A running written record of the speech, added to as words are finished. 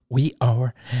We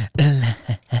are live.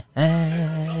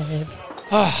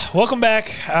 Welcome back.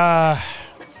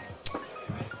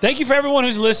 Thank you for everyone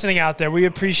who's listening out there. We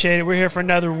appreciate it. We're here for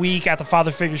another week at the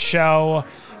Father Figure Show.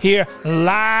 Here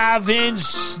live in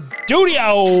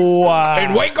studio.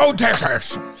 In Waco,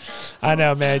 Texas. I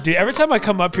know, man. Dude, every time I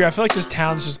come up here, I feel like this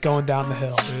town's just going down the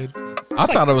hill, dude. I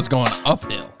thought it was going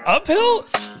uphill. Uphill?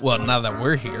 Well, now that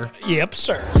we're here. Yep,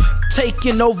 sir.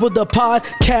 Taking over the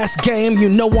podcast game. You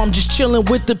know I'm just chilling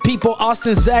with the people.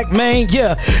 Austin, Zach, man,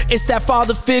 yeah. It's that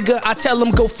father figure. I tell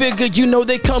them go figure. You know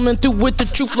they coming through with the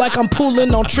truth like I'm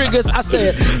pulling on triggers. I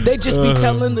said they just be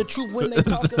telling the truth when they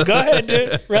talk. Go ahead,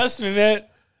 dude. Rest me, man.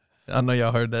 I know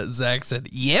y'all heard that. Zach said,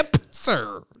 yep,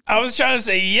 sir. I was trying to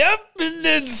say yep and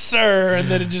then sir, and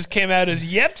then it just came out as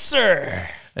yep, sir.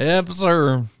 Yep,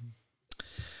 sir.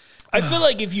 I feel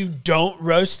like if you don't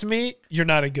roast me, you're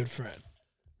not a good friend.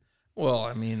 Well,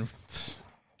 I mean,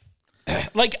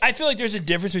 like, I feel like there's a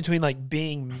difference between, like,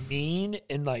 being mean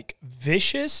and, like,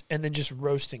 vicious and then just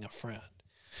roasting a friend.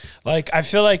 Like, I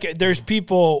feel like there's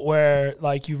people where,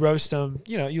 like, you roast them,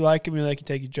 you know, you like them, you like to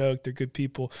take a joke, they're good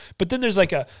people. But then there's,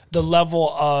 like, the level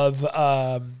of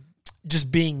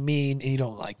just being mean and you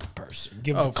don't like the person.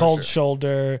 Give them a cold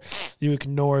shoulder, you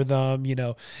ignore them, you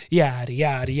know, yada,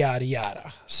 yada, yada,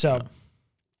 yada. So,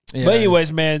 yeah. But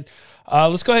anyways, man,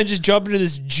 let's go ahead and just jump into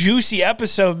this juicy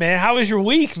episode, man. How was your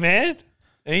week, man?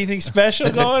 Anything special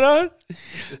going on?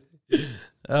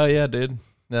 Oh, yeah, dude.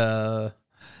 I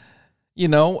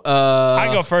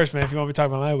go first, man, if you want me to talk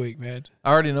about my week, man.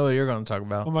 I already know what you're going to talk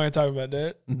about. What am I going to talk about,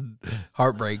 Dad?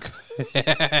 Heartbreak.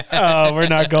 Oh, we're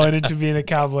not going into being a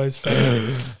Cowboys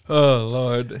fan. Oh,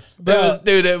 Lord.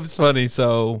 It was funny.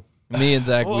 So, me and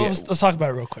Zach, let's talk about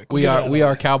it real quick. We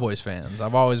are Cowboys fans.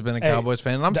 I've always been a Cowboys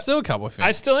fan, and I'm still a Cowboy fan.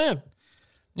 I still am.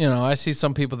 You know, I see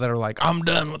some people that are like, I'm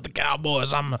done with the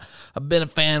Cowboys. I've been a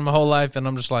fan my whole life, and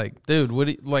I'm just like, dude,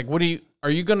 are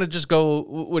you going to just go,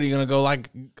 what are you going to go like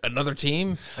another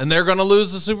team and they're going to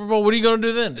lose the Super Bowl? What are you going to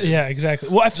do then, dude? Yeah, exactly.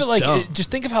 Well, I feel like, just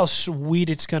think of how sweet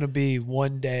it's going to be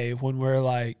one day when we're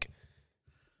like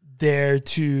there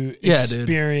to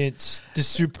experience the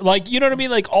Super, like, you know what I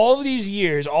mean? Like all of these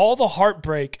years, all the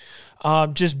heartbreak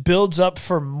just builds up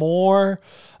for more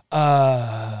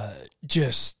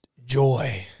just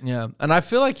joy. Yeah, and I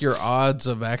feel like your odds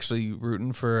of actually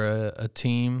rooting for a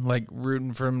team, like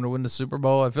rooting for them to win the Super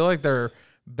Bowl, I feel like they're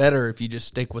better if you just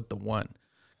stick with the one.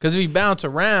 Because if you bounce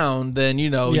around, then,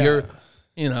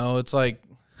 it's like,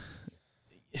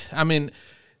 I mean,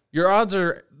 your odds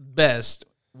are best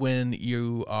when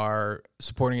you are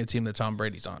supporting a team that Tom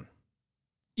Brady's on.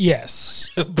 Yes.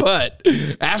 But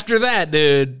after that,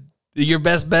 dude, your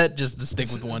best bet just to stick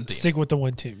with one team. Stick with the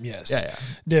one team, yes. Yeah.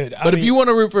 Dude, But if you want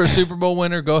to root for a Super Bowl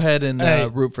winner, go ahead and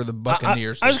root for the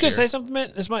Buccaneers. I was going to say something,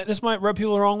 man. This might rub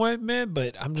people the wrong way, man,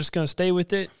 but I'm just going to stay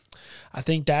with it. I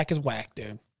think Dak is whack,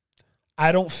 dude.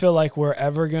 I don't feel like we're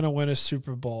ever going to win a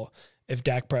Super Bowl if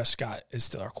Dak Prescott is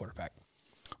still our quarterback.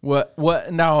 What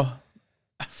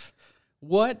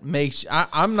makes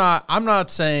I'm not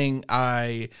saying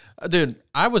I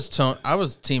was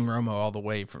Team Romo all the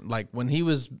way from, like, when he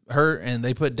was hurt and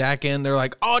they put Dak in, they're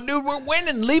like, oh dude, we're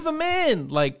winning, leave him in.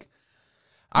 Like,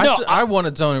 I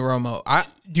wanted Tony Romo.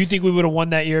 Do you think we would have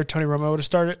won that year if Tony Romo would have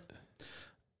started?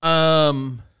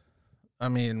 I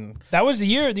mean, that was the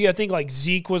year. I think like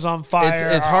Zeke was on fire.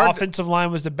 It's Our hard. offensive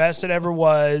line was the best it ever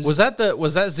was. Was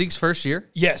that Zeke's first year?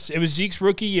 Yes, it was Zeke's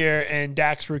rookie year and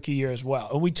Dak's rookie year as well.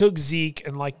 And we took Zeke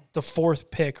in like the 4th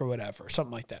pick or whatever,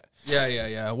 something like that.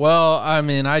 Yeah. Well, I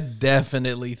mean, I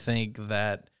definitely think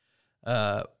that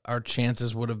our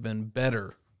chances would have been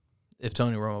better if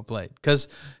Tony Romo played. Because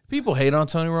people hate on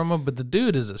Tony Romo, but the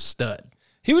dude is a stud.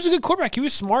 He was a good quarterback. He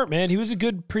was smart, man. He was a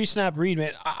good pre-snap read,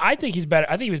 man. I think he's better.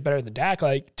 I think he was better than Dak.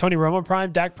 Like Tony Romo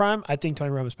prime, Dak prime. I think Tony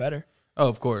Romo's better. Oh,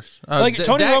 of course.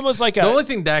 Tony Romo's like the only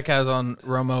thing Dak has on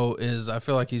Romo is I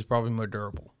feel like he's probably more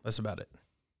durable. That's about it.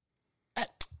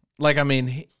 Like, I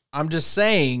mean, I'm just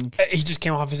saying he just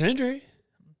came off his injury.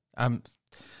 I'm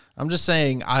just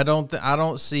saying I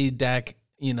don't see Dak,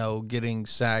 getting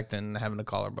sacked and having a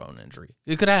collarbone injury.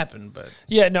 It could happen, but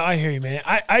yeah, no, I hear you, man.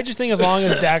 I just think as long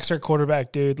as Dak's our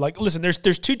quarterback, dude. Like, listen, there's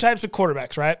 2 types of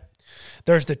quarterbacks, right?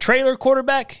 There's the trailer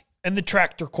quarterback and the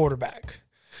tractor quarterback.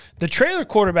 The trailer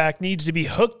quarterback needs to be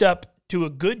hooked up to a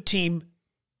good team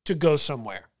to go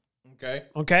somewhere.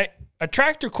 Okay. A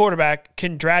tractor quarterback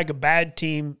can drag a bad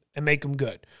team and make them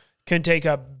good. Can take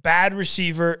a bad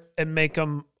receiver and make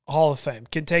them Hall of Fame.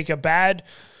 Can take a bad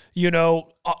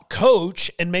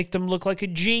coach and make them look like a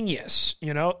genius.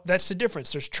 That's the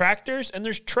difference. There's tractors and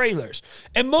there's trailers.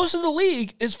 And most of the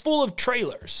league is full of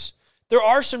trailers. There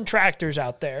are some tractors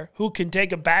out there who can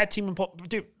take a bad team and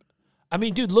dude, I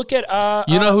mean, dude, look at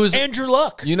You know who's- Andrew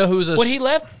Luck. You know who's a when he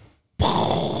left,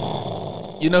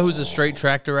 you know who's a straight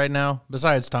tractor right now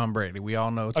besides Tom Brady? We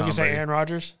all know Tom I can say Brady. Aaron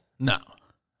Rodgers, No,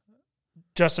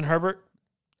 Justin Herbert,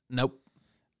 nope.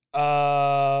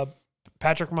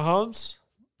 Patrick Mahomes,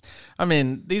 I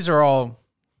mean, these are all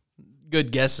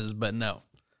good guesses, but no.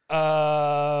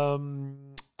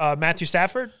 Matthew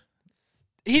Stafford.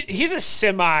 He's a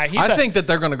semi. I think that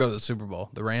they're going to go to the Super Bowl.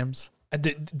 The Rams.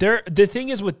 The thing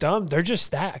is with them, they're just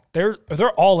stacked. They're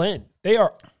all in. They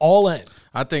are all in.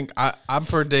 I think I'm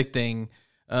predicting.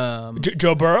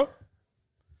 Joe Burrow.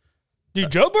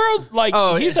 Dude, Joe Burrow's like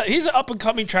he's an up and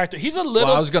coming tractor. He's a little.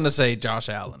 Well, I was going to say Josh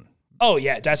Allen. Oh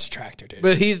yeah, that's a tractor, dude.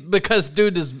 But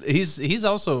dude is he's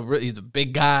also he's a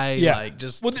big guy. Yeah. Like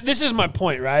just Well, this is my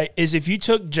point, right? Is if you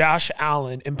took Josh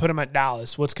Allen and put him at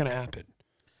Dallas, what's going to happen?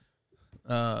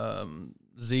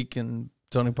 Zeke and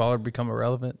Tony Pollard become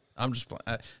irrelevant. I'm just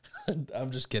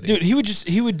kidding, Dude,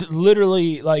 he would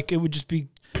literally like it would just be.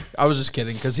 I was just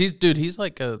kidding because he's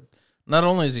like not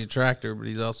only is he a tractor, but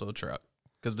he's also a truck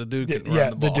because the dude can run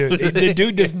the ball. the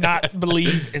dude does not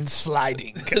believe in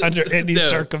sliding under any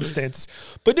circumstances.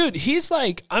 But dude, he's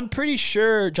like, I'm pretty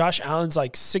sure Josh Allen's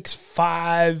like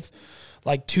 6'5",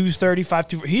 like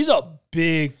 235. He's a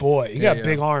big boy. He got a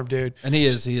big arm, dude. And he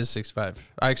is 6'5".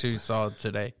 I actually saw it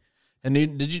today. And he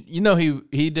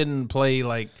didn't play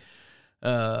like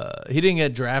he didn't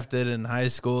get drafted in high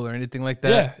school or anything like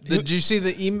that. Yeah. Did you see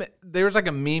the email? There was like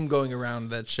a meme going around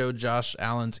that showed Josh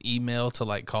Allen's email to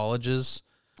like colleges.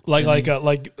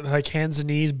 Like hands and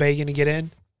knees begging to get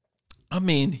in. I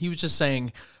mean, he was just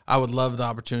saying, "I would love the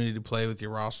opportunity to play with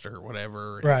your roster or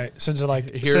whatever." Right. Since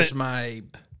my,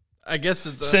 I guess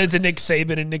it's send it to Nick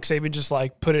Saban, and Nick Saban just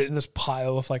like put it in this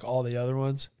pile with like all the other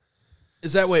ones.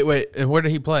 Is that wait? And where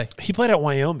did he play? He played at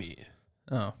Wyoming.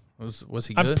 Oh, was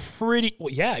he good?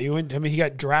 Yeah. He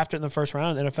got drafted in the first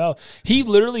round in the NFL. He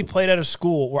literally played at a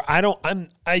school where I don't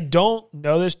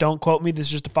know this. Don't quote me. This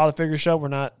is just a father figure show. We're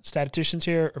not statisticians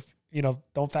here. Or,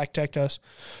 don't fact check us.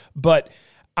 But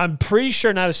I'm pretty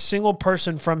sure not a single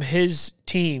person from his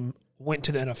team went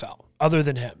to the NFL other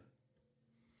than him.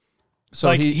 So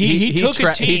like he took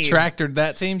a team. He tractored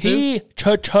that team too. He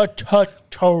tractored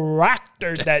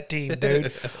that team,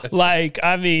 dude. Like,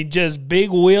 I mean, just big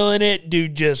wheeling it,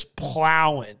 dude, just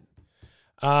plowing.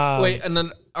 Wait, and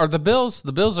then are the Bills?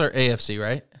 The Bills are AFC,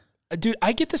 right? Dude,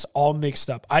 I get this all mixed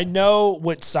up. I know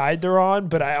what side they're on,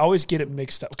 but I always get it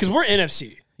mixed up because we're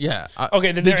NFC. Yeah.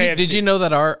 Okay. Then did you know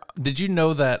that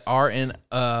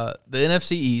the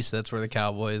NFC East? That's where the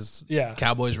Cowboys. Yeah.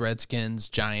 Cowboys, Redskins,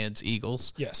 Giants,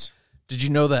 Eagles. Yes. Did you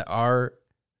know that our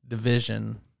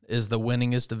division is the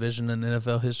winningest division in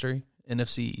NFL history?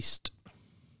 NFC East.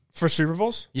 For Super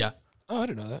Bowls? Yeah. Oh, I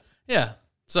didn't know that. Yeah.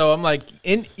 So I'm like,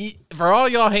 for all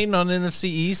y'all hating on NFC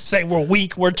East, saying we're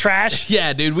weak, we're trash.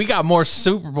 Yeah, dude, we got more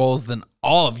Super Bowls than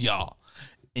all of y'all,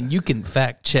 and you can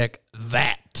fact check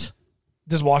that.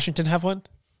 Does Washington have one?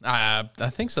 I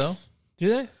think so. Do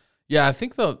they? Yeah, I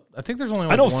think there's only.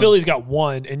 I know one. Philly's got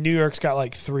one, and New York's got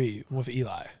like 3 with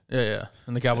Eli. Yeah,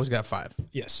 and the Cowboys got 5.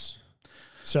 Yes.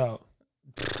 So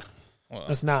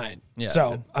that's 9. Yeah, so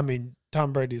dude. I mean,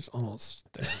 Tom Brady's almost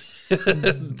there.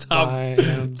 Dude,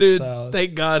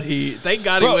 thank God he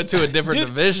went to a different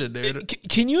division, dude.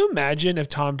 Can you imagine if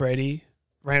Tom Brady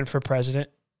ran for president?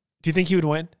 Do you think he would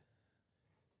win?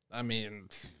 I mean,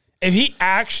 if he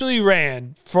actually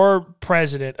ran for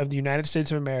president of the United States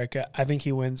of America, I think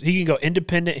he wins. He can go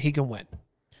independent. He can win.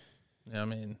 Yeah, I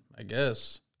mean, I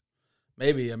guess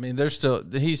maybe. I mean,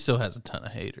 he still has a ton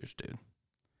of haters, dude.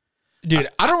 Dude,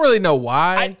 I don't really know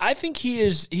why. I think he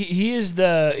is. He is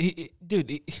the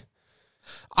dude.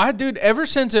 Dude, ever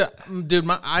since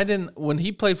when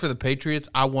he played for the Patriots,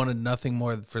 I wanted nothing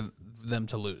more for them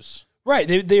to lose. Right,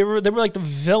 they were like the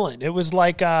villain. It was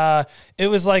like a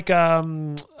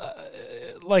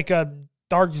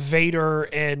Darth Vader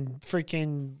and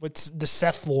freaking what's the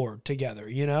Sith Lord together,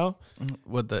 you know?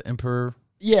 What, the Emperor?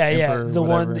 Yeah, the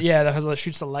whatever. one that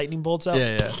shoots the lightning bolts out.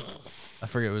 Yeah. I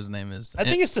forget what his name is. I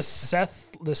think it's the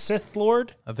Sith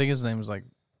Lord. I think his name is like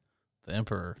the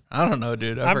Emperor. I don't know,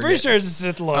 dude. I'm pretty sure it's the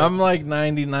Sith Lord. I'm like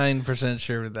 99%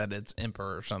 sure that it's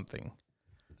Emperor or something.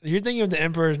 You're thinking of the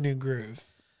Emperor's New Groove.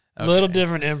 Okay. Little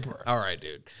different Emperor. All right,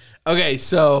 dude. Okay,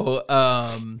 so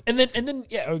and then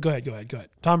yeah, go ahead.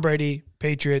 Tom Brady,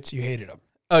 Patriots, you hated him.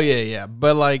 Oh yeah.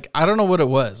 But like I don't know what it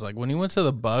was. Like when he went to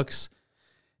the Bucks,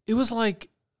 it was like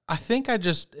I think I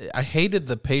hated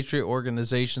the Patriot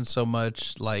organization so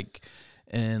much, like,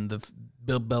 and the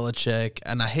Bill Belichick,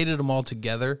 and I hated them all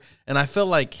together. And I felt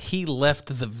like he left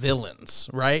the villains,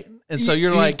 right? And so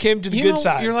you're he like, came to the good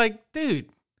side. You're like, dude.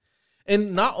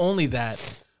 And not only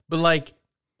that, But like,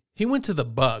 he went to the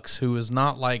Bucks, who is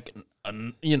not like,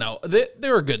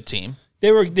 they're a good team.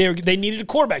 They needed a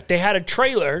quarterback. They had a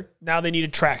trailer. Now they need a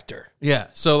tractor. Yeah.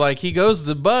 So like, he goes to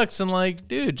the Bucks and like,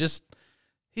 dude,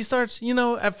 he starts.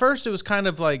 At first it was kind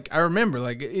of like, I remember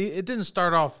like it didn't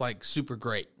start off like super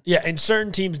great. Yeah, and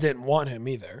certain teams didn't want him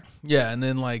either. Yeah, and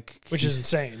then like, which is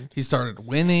insane. He started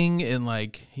winning and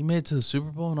like he made it to the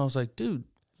Super Bowl, and I was like, dude,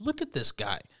 look at this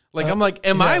guy. Like, I'm like,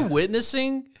 am I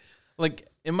witnessing like?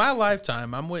 In my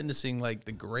lifetime, I'm witnessing like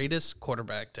the greatest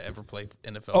quarterback to ever play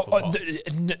NFL football.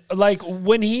 Like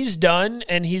when he's done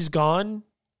and he's gone,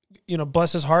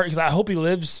 bless his heart, because I hope he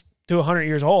lives to 100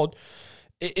 years old.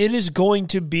 It is going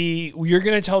to be. You're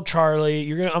going to tell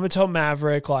Charlie. I'm going to tell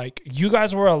Maverick. Like, you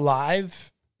guys were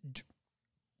alive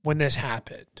when this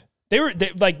happened.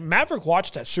 Like Maverick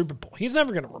watched that Super Bowl. He's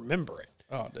never going to remember it.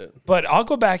 Oh, dude. But I'll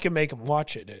go back and make him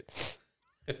watch it, dude.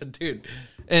 Dude,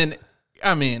 and.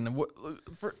 I mean,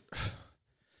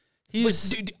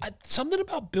 dude, something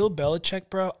about Bill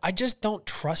Belichick, bro. I just don't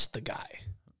trust the guy.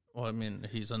 Well, I mean,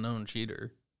 he's a known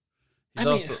cheater.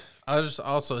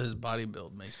 Also his body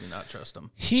build makes me not trust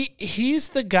him. He's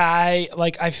the guy.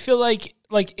 Like, I feel like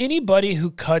anybody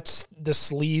who cuts the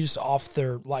sleeves off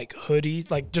their like hoodie,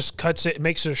 like just cuts it,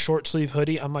 makes it a short sleeve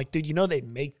hoodie. I'm like, dude, they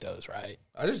make those, right?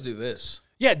 I just do this.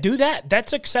 Yeah, do that.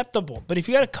 That's acceptable. But if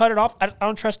you got to cut it off, I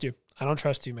don't trust you. I don't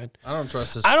trust you, man. I don't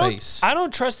trust his face. I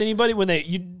don't trust anybody when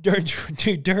during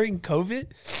COVID,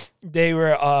 they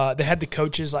had the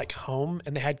coaches like home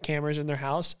and they had cameras in their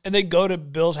house and they go to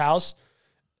Bill's house.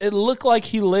 It looked like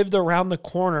he lived around the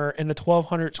corner in a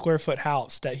 1,200 square foot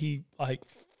house that he like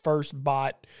first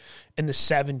bought in the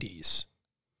 70s.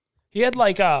 He had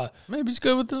like maybe he's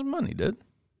good with his money, dude.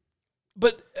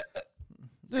 But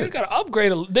they got to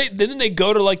upgrade. Then they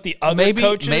go to like the other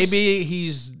coaches. Maybe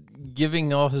he's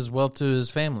giving all his wealth to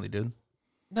his family, dude.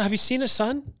 No, have you seen his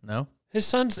son? No. His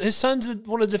son's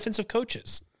one of the defensive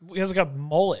coaches. He has like a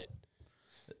mullet.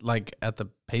 Like at the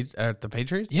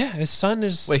Patriots? Yeah, his son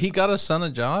is. Wait, he got his son a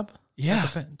job? Yeah,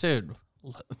 dude.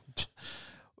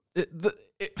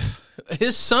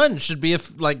 His son should be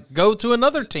go to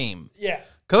another team. Yeah.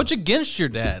 Coach against your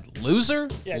dad, loser.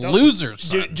 Yeah, loser,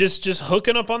 son. Dude, just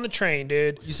hooking up on the train,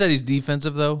 dude. You said he's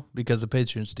defensive though, because the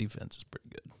Patriots' defense is pretty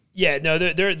good. Yeah, no,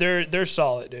 they're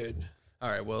solid, dude. All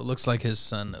right, well, it looks like his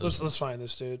son knows. Let's find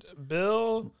this dude.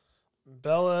 Bill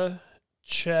Belichick,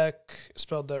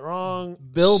 spelled that wrong.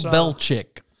 Bill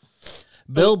Belichick.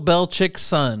 Bill Belichick's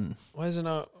son. Why is it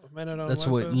not? That's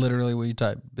literally what you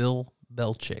type. Bill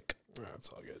Belichick. That's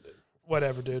all good, dude.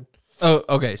 Whatever, dude. Oh,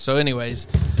 okay. So, anyways,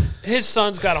 his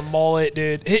son's got a mullet,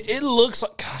 dude. It looks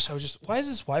like. Gosh, why is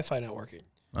this Wi-Fi not working?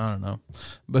 I don't know,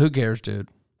 but who cares, dude?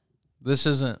 This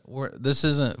isn't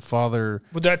father.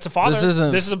 But that's a father.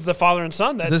 This is the father and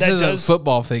son. This isn't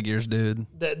football figures, dude.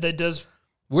 That does.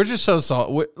 We're just so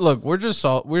salt. Look, we're just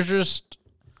salt. We're just.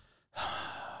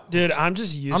 Dude, I'm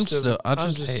just used to. I'm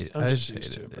just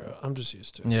used to it, bro. I'm just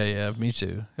used to it. Yeah, me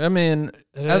too. I mean,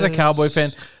 as a Cowboy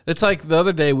fan, it's like the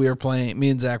other day we were playing.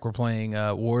 Me and Zach were playing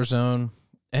Warzone,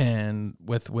 and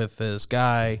with this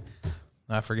guy.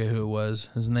 I forget who it was.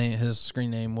 His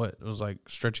screen name, what it was like,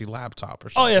 Stretchy Laptop or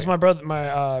something. Oh yes, my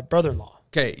brother-in-law.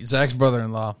 Okay, Zach's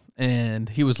brother-in-law, and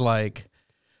he was like,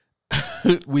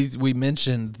 we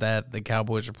mentioned that the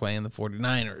Cowboys are playing the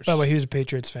 49ers. By the way, he was a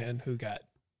Patriots fan who got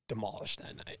demolished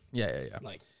that night. Yeah.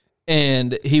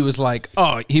 And he was like,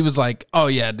 oh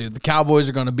yeah, dude, the Cowboys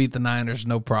are going to beat the Niners,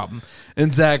 no problem.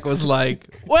 And Zach was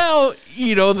like, well,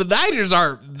 the Niners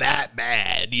aren't that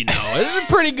bad, It's a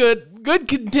pretty good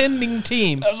contending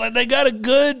team. I was like, they got a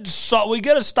good, we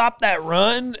got to stop that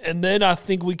run, and then I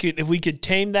think if we could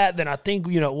tame that, then I think,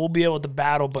 we'll be able to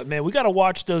battle. But, man, we got to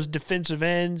watch those defensive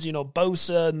ends,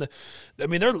 Bosa, and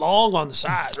they're long on the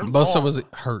side. Bosa was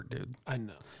hurt, dude. I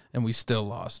know. And we still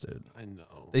lost, dude. I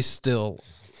know. They still...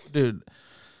 Dude.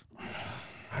 All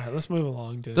right, let's move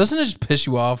along, dude. Doesn't it just piss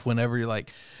you off whenever you're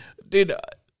like, dude,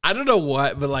 I don't know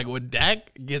what, but like when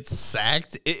Dak gets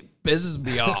sacked, it pisses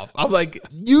me off. I'm like,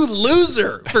 you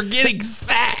loser for getting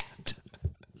sacked.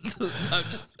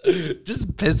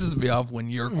 Just pisses me off when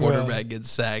your quarterback gets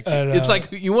sacked. It's like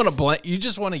you want to blame, you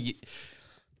just want to,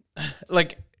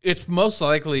 like, it's most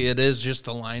likely it is just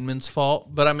the lineman's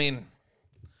fault, but I mean,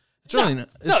 it's really no,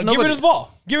 get rid of the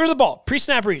ball. Get rid of the ball.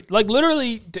 Pre-snap read. Like,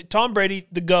 literally, Tom Brady,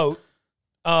 the GOAT,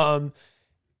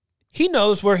 he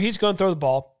knows where he's going to throw the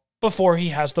ball before he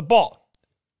has the ball.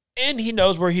 And he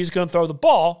knows where he's going to throw the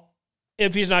ball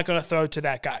if he's not going to throw to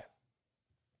that guy.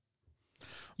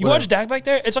 You watch Dak back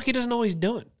there, it's like he doesn't know what he's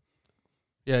doing.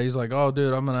 Yeah, he's like, oh,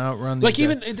 dude, I'm going to outrun these Like, guys.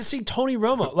 even to see Tony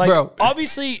Romo. Like, bro,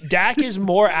 obviously, Dak is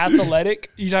more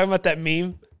athletic. You talking about that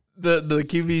meme? The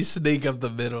QB sneak up the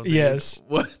middle. Dude. Yes.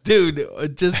 What,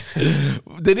 dude? Just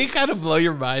did he kind of blow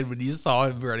your mind when you saw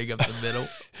him running up the middle?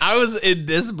 I was in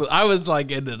disbelief. I was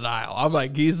like in denial. I'm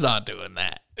like, he's not doing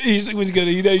that. He was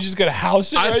gonna, he's just gonna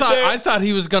house it. I thought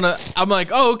he was gonna. I'm like,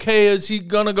 oh, okay. Is he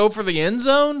gonna go for the end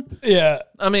zone? Yeah.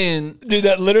 I mean, Dude,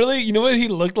 that literally, you know what he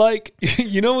looked like?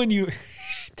 you know when you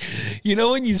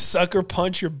sucker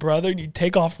punch your brother and you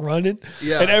take off running?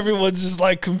 Yeah. And everyone's just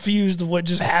like confused of what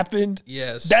just happened?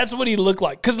 yes. That's what he looked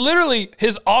like. Because literally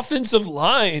his offensive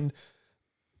line,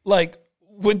 like,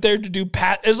 went there to do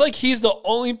it's like he's the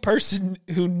only person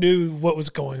who knew what was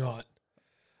going on.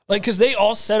 Like, because they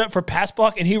all set up for pass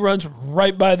block and he runs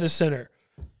right by the center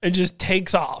and just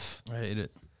takes off. I hate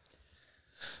it.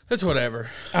 It's whatever.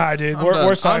 All right, dude. I'm We're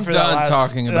done. sorry I'm for done that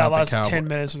talking about the last Cowboys. 10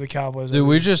 minutes of the Cowboys. Dude,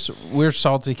 we're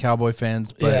salty Cowboy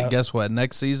fans, but Yeah. guess what?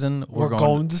 Next season We're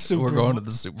going to the Super We're Bowl. going to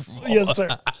the Super Bowl. Yes,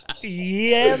 sir.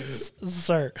 Yes,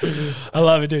 sir. I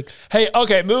love it, dude. Hey,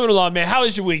 okay, moving along, man. How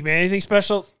was your week, man? Anything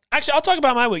special? Actually, I'll talk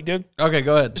about my week, dude. Okay,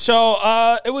 go ahead. So,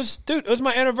 it was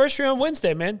my anniversary on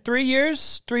Wednesday, man. 3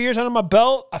 years under my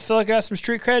belt. I feel like I got some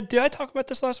street cred. Did I talk about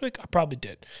this last week? I probably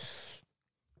did.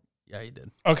 Yeah, you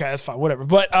did. Okay, that's fine. Whatever.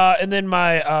 But and then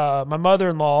my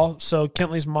mother-in-law, so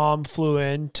Kentley's mom, flew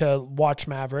in to watch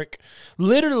Maverick.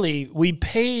 Literally, we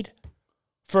paid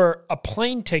for a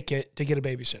plane ticket to get a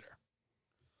babysitter.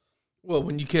 Well,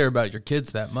 when you care about your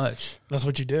kids that much. That's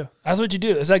what you do. That's what you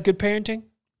do. Is that good parenting?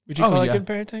 Would you Oh, call yeah. that good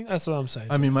parenting? That's what I'm saying.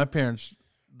 I mean, my parents,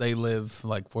 they live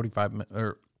like 45 minutes,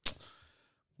 or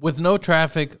with no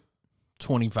traffic,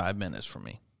 25 minutes from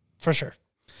me. For sure.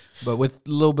 But with a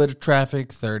little bit of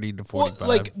traffic, 30 to 45. Well,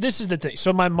 like, this is the thing.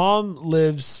 So my mom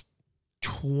lives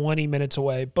 20 minutes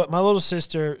away, but my little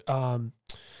sister,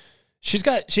 she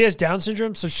has Down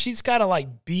syndrome, so she's got to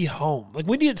like be home. Like,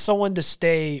 we needed someone to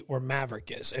stay where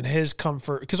Maverick is and his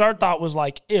comfort. Because our thought was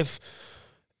like, if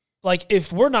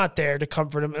we're not there to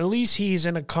comfort him, at least he's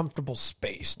in a comfortable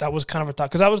space. That was kind of a thought.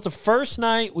 Because that was the first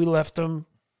night we left him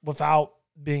without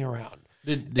being around.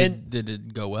 Did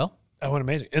it go well? That went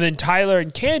amazing. And then Tyler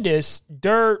and Candace,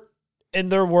 they're in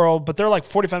their world, but they're like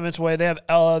 45 minutes away. They have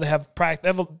Ella, they have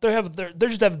practice, they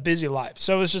just have a busy life.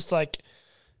 So it's just like,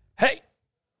 hey,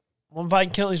 I'm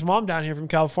inviting Kentley's mom down here from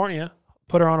California,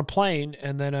 put her on a plane,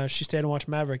 and then she stayed and watched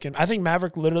Maverick. And I think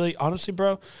Maverick literally, honestly,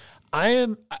 bro,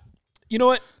 you know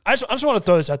what? I just want to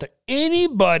throw this out there.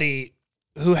 Anybody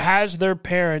who has their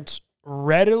parents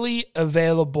readily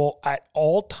available at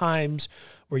all times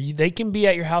where they can be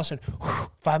at your house in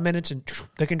 5 minutes and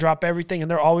they can drop everything and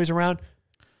they're always around,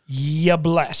 you're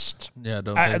blessed. Yeah,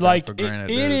 don't take like that for granted.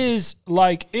 it dude. is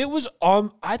like it was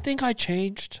I think I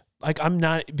changed. Like, I'm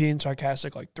not being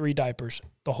sarcastic, like 3 diapers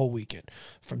the whole weekend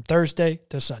from Thursday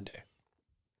to Sunday.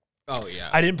 Oh, yeah.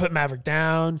 I didn't put Maverick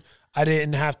down. I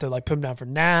didn't have to like put him down for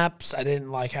naps. I didn't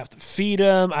like have to feed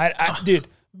him. Dude,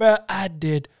 but I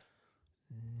did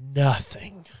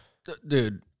nothing.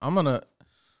 Dude, I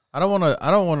don't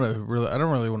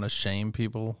really want to shame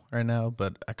people right now,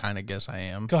 but I kind of guess I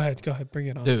am. Go ahead, bring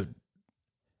it on. Dude,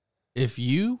 if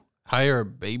you hire a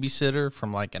babysitter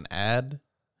from like an ad,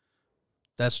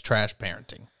 that's trash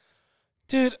parenting.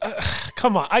 Dude,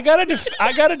 come on. I gotta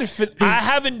defend. I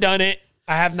haven't done it.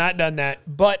 I have not done that.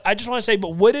 But I just want to say, but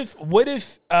what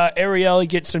if Ariel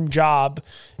gets some job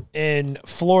in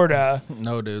Florida?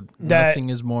 No, dude. Nothing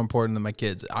is more important than my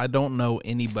kids. I don't know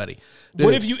anybody. Dude,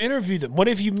 What if you interview them? What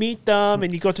if you meet them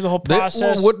and you go through the whole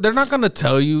process? they're not going to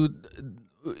tell you.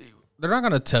 They're not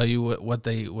going to tell you what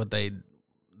they.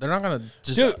 They're not going to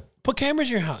just. Dude, put cameras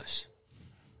in your house.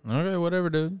 Okay, whatever,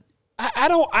 dude. I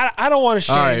don't want to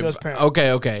shame All right, those parents.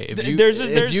 okay.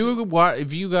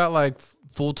 If you got like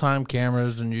full-time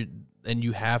cameras and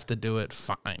you have to do it,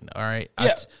 fine. All right.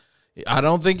 Yeah. I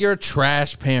don't think you're a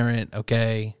trash parent.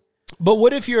 Okay. But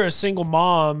what if you're a single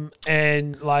mom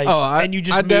and like and you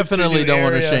just I moved to a definitely new don't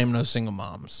want to area? shame no single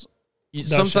moms.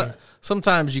 No, sure.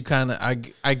 Sometimes you kind of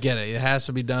I get it. It has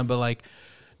to be done, but like,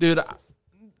 dude,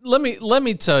 let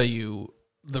me tell you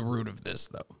the root of this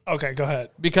though. Okay, go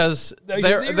ahead. Because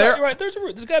You're right. There's a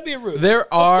root. There's got to be a root.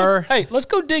 Let's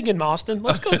go digging, Austin.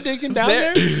 Let's go digging down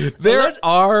there. There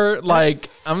are like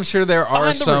I'm sure there are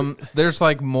Find the some. There's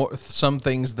like some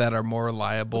things that are more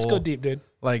reliable. Let's go deep, dude.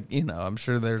 Like, I'm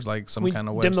sure there's like some kind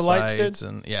of websites dim the lights, dude?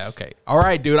 and yeah, okay. All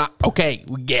right, dude. Okay,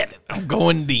 we get it. I'm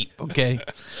going deep, okay?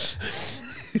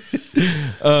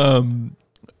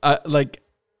 Like,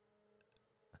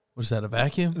 was that a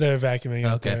vacuum? They're vacuuming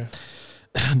out Okay.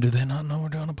 there. Do they not know we're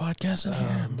doing a podcast in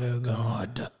here? no,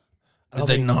 God. I Did don't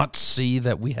they think- not see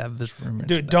that we have this room?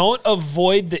 Dude, don't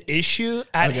avoid the issue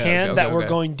at Okay, hand okay, that okay, we're okay.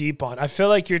 going deep on. I feel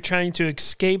like you're trying to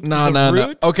escape No. the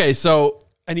root. Okay, so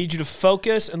I need you to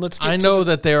focus and let's get I know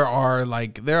that there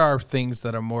are things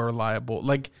that are more reliable.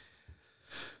 Like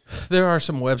there are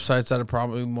some websites that are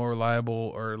probably more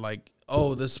reliable, or like,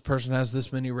 oh, this person has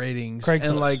this many ratings. Craigslist.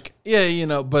 And like, yeah, you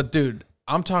know, but dude,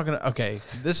 I'm talking, okay,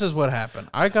 this is what happened.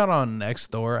 I got on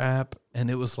Nextdoor app and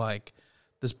it was like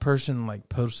this person like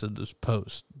posted this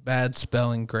post, bad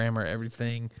spelling, grammar,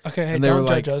 everything. Okay, hey, and they don't were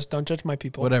judge like, us. Don't judge my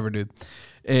people. whatever, dude.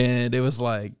 And it was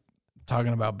like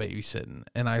talking about babysitting,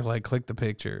 and I like clicked the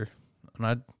picture and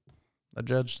I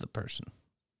judged the person.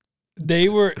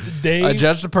 I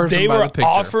judged the person They by were the picture.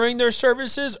 offering their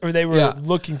services, or they were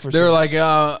looking for. They were services?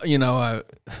 like, you know,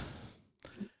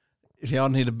 if y'all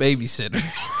need a babysitter.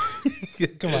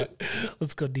 Come on,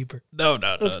 let's go deeper. No.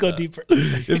 Let's go deeper.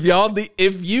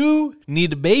 If you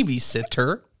need a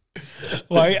babysitter,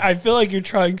 Well, I feel like you're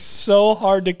trying so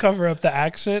hard to cover up the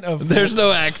accent of. there's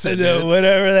no accent. Dude.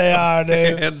 Whatever they are,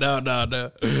 dude.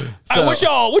 No. Hey, what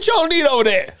y'all need over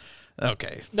there?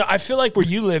 Okay. No, I feel like where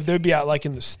you live, they'd be out like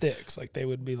in the sticks. Like they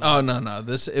would be like. Oh no.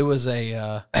 It was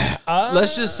a.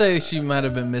 Let's just say she might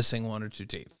have been missing one or two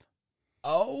teeth.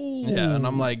 Oh. Yeah, and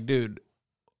I'm like, dude,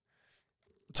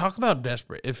 talk about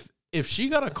desperate. If she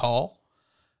got a call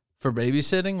for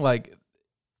babysitting, like,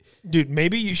 Dude,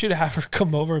 maybe you should have her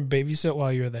come over and babysit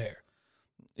while you're there,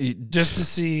 just to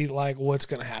see like what's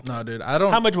gonna happen. no, dude, I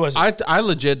don't. How much was it? I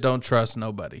legit don't trust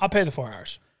nobody. I'll pay the 4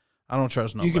 hours. I don't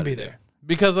trust nobody. You can be there.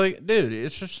 Because, like, dude,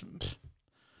 it's just,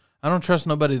 I don't trust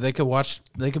nobody. They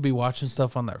could be watching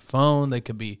stuff on their phone. They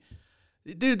could be,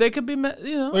 you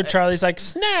know. Or Charlie's like,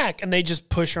 snack, and they just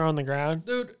push her on the ground.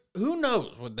 Dude, who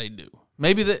knows what they do?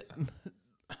 Maybe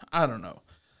I don't know.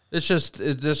 That's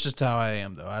just how I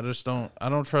am, though. I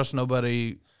don't trust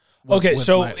nobody. Okay,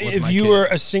 so with if my you kid. were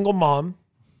a single mom,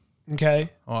 okay,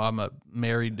 Well, I'm a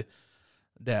married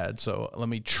dad, so let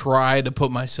me try to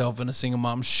put myself in a single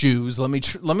mom's shoes. Let me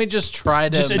just try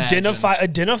to just imagine.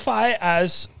 identify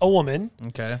as a woman,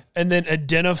 Okay. and then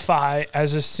identify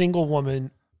as a single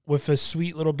woman with a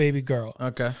sweet little baby girl.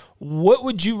 Okay. What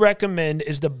would you recommend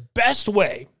is the best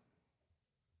way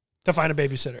to find a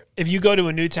babysitter? If you go to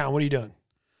a new town, what are you doing?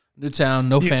 New town,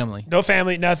 no family. No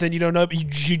family, nothing. You don't know. You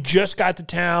just got to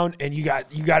town, and you got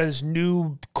this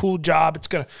new cool job. It's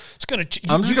gonna.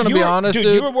 I'm just gonna be honest,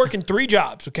 dude. You were working 3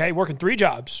 jobs, okay? Working 3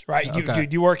 jobs, right? Okay.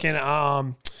 You working.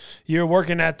 You're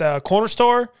working at the corner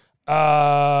store,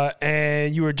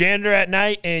 and you were janitor at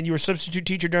night, and you were substitute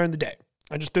teacher during the day.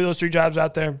 I just threw those 3 jobs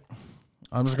out there.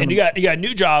 I'm just And gonna. you got a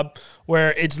new job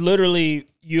where it's literally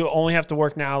you only have to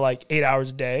work now like 8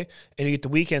 hours a day, and you get the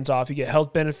weekends off. You get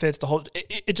health benefits.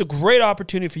 It's a great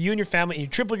opportunity for you and your family. And you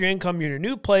triple your income. You're in a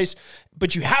new place,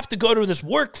 but you have to go to this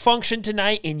work function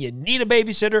tonight, and you need a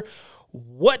babysitter.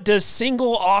 What does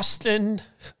single Austin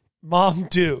mom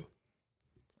do?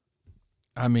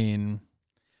 I mean,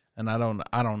 and I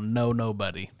don't know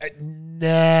nobody.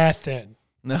 Nothing.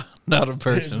 No, not a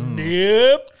person.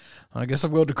 Nope. I guess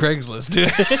I'm going to Craigslist, dude.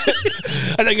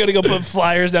 I think I'm gonna go put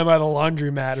flyers down by the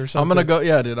laundromat or something. I'm gonna go.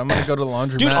 Yeah, dude. I'm gonna go to the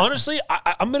laundromat. Dude, honestly,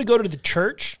 I'm gonna go to the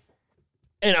church,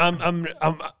 and I'm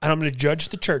gonna judge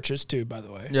the churches too. By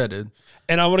the way, Yeah, dude.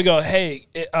 and I want to go. Hey,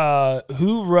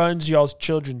 who runs y'all's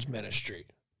children's ministry?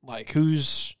 Like,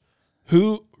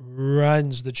 who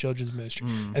runs the children's ministry?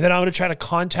 And then I'm gonna try to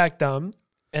contact them,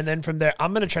 and then from there,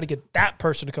 I'm gonna try to get that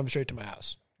person to come straight to my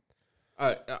house.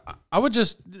 I would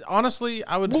just honestly.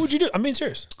 I would. What would you do? I'm being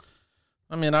serious.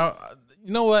 I mean,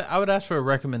 you know what? I would ask for a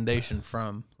recommendation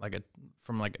from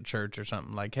a church or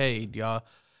something. Like, hey, do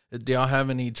y'all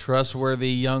have any trustworthy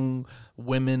young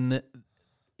women?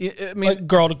 I mean, Like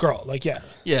girl to girl. Like, yeah.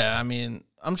 yeah. I mean,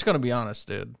 I'm just gonna be honest,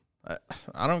 dude.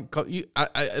 I don't call you.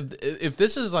 If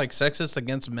this is like sexist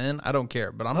against men, I don't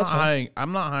care. But I'm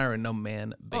not hiring no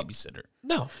man babysitter.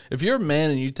 No. If you're a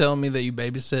man and you tell me that you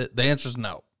babysit, the answer is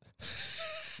no.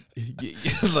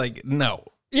 Like, no.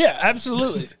 Yeah,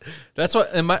 absolutely. That's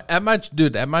what at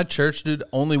my church, dude,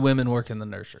 only women work in the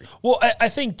nursery. Well, I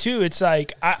think too, it's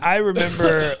like I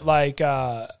remember like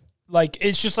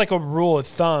it's just like a rule of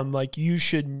thumb. Like you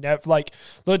should never, like,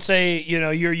 let's say, you know,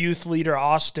 you're youth leader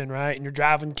Austin, right? And you're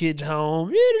driving kids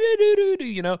home,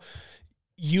 you know,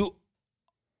 you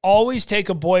always take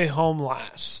a boy home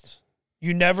last.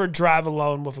 You never drive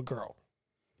alone with a girl.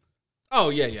 Oh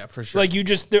yeah, for sure. Like you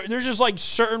just there's just like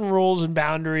certain rules and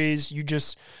boundaries. You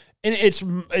just, and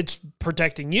it's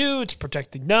protecting you. It's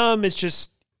protecting them. It's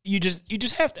just you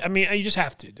just have to. I mean, you just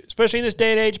have to, dude. Especially in this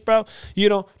day and age, bro. You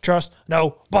don't trust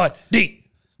nobody.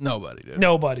 Nobody, dude.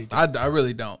 Nobody. Dude. I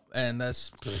really don't, and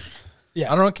that's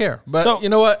Yeah. I don't care. But So- you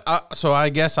know what? So I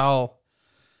guess I'll,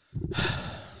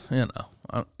 you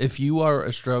know, if you are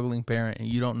a struggling parent and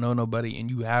you don't know nobody and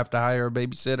you have to hire a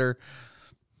babysitter,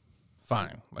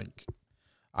 fine. Like,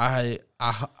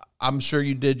 I'm sure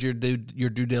you did your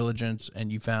due diligence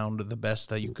and you found the best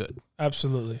that you could.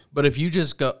 Absolutely. But if you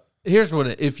just go, here's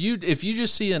what if you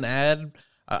just see an ad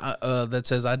that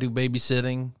says I do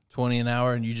babysitting $20 an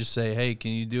hour, and you just say, hey,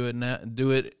 can you do it now?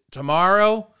 Do it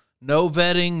tomorrow? No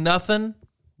vetting, nothing.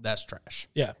 That's trash.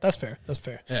 Yeah, that's fair. That's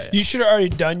fair. Yeah. You should have already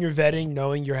done your vetting,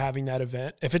 knowing you're having that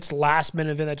event. If it's last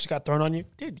minute event that just got thrown on you,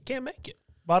 dude, you can't make it.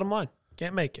 Bottom line,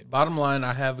 can't make it. Bottom line,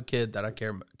 I have a kid that I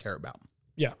care about.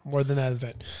 Yeah, more than that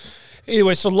event.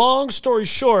 Anyway, so long story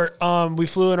short, we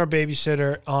flew in our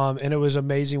babysitter, and it was an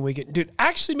amazing weekend. Dude,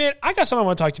 actually, man, I got something I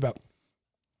want to talk to you about.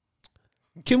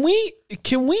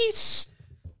 Can we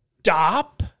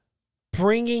stop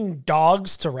bringing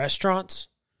dogs to restaurants?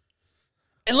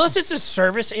 Unless it's a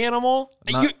service animal.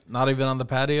 Not even on the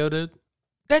patio, dude?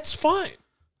 That's fine.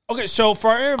 Okay, so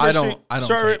for our anniversary, I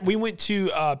don't we went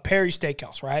to Perry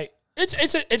Steakhouse, right? It's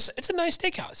a nice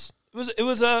steakhouse. It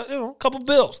was a couple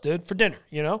bills, dude, for dinner,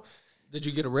 you know? Did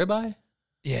you get a ribeye?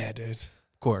 Yeah, dude.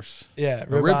 Of course. Yeah,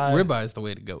 ribeye. Ribeye is the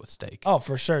way to go with steak. Oh,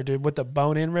 for sure, dude. With the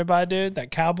bone-in ribeye, dude,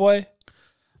 that cowboy.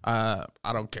 I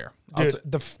don't care. Dude,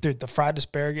 the fried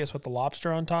asparagus with the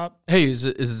lobster on top. Hey, is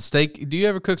it steak? Do you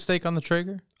ever cook steak on the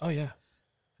Traeger? Oh yeah,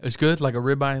 it's good, like a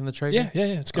ribeye in the Traeger. Yeah,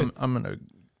 it's good. I'm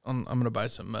gonna buy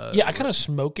some. Yeah, I kind of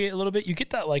smoke it a little bit. You get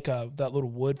that like that little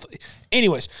wood.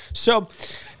 Anyways, so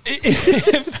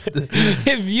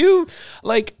if you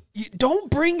like, don't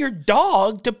bring your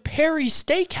dog to Perry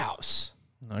Steakhouse.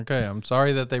 Okay, I'm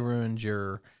sorry that they ruined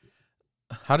your.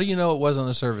 How do you know it wasn't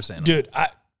a service animal, dude?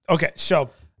 Okay, so.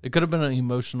 It could have been an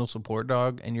emotional support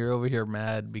dog, and you're over here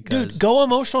mad because... Dude, go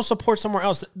emotional support somewhere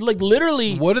else. Like,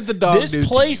 literally, what did the dog do? This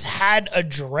place had a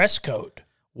dress code.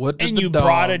 What did and the you dog,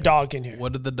 brought a dog in here.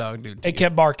 What did the dog do to It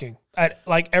kept barking at,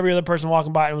 like, every other person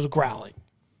walking by, and it was growling.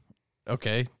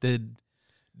 Okay. Did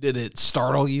it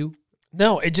startle you?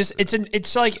 No, it's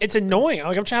annoying.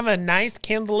 Like, I'm trying to have a nice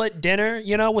candlelit dinner,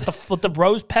 you know, with the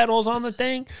rose petals on the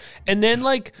thing, and then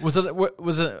like was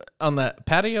it on that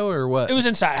patio or what? It was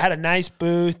inside. It had a nice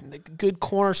booth, good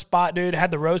corner spot, dude. It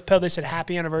had the rose petal. They said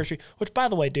happy anniversary. Which, by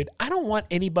the way, dude, I don't want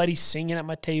anybody singing at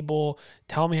my table,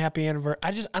 telling me happy anniversary.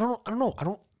 I don't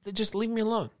know. Just leave me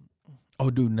alone. Oh,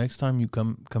 dude, next time you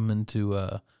come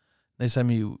into next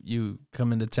time you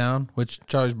come into town, which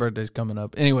Charlie's birthday's coming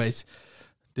up. Anyways.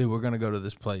 Dude, we're going to go to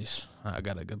this place. I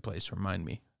got a good place. Remind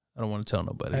me. I don't want to tell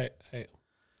nobody. Hey.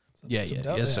 Yes,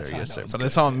 sir. But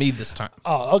it's on me this time.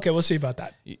 Oh, okay. We'll see about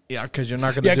that. Yeah, because you're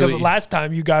not going to do it. Yeah, because last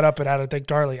time you got up and had to take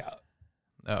Charlie out.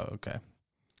 Oh, okay.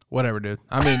 Whatever, dude.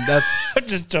 I mean, that's... I'm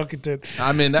just joking, dude.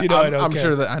 I mean, I'm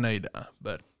sure that... I know you don't,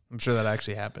 but I'm sure that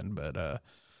actually happened, but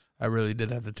I really did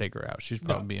have to take her out. She's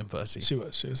probably being fussy. She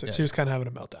was kind of having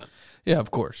a meltdown. Yeah, of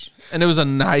course. And it was a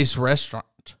nice restaurant.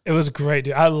 It was great,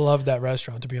 dude. I love that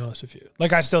restaurant, to be honest with you.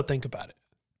 Like, I still think about it.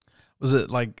 Was it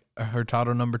like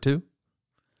Hurtado number 2?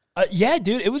 Yeah,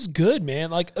 dude. It was good, man.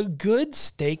 Like, a good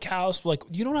steakhouse. Like,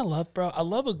 you know what I love, bro? I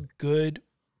love a good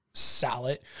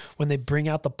salad when they bring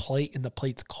out the plate and the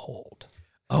plate's cold.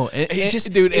 Oh, it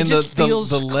just feels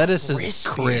the lettuce is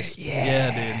crisp. Yeah,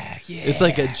 dude. Yeah. It's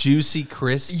like a juicy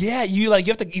crisp. Yeah, you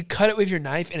cut it with your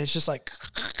knife and it's just like...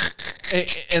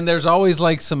 And there's always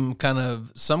like some kind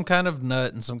of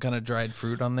nut and some kind of dried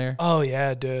fruit on there. Oh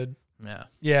yeah, dude.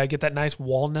 Yeah, get that nice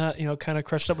walnut, kind of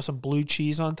crushed up with some blue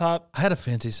cheese on top. I had a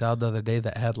fancy salad the other day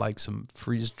that had like some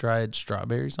freeze-dried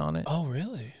strawberries on it. Oh,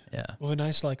 really? Yeah. With a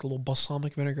nice like little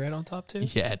balsamic vinaigrette on top too.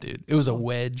 Yeah, dude. It was a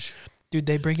wedge. Dude,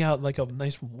 they bring out like a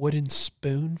nice wooden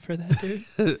spoon for that,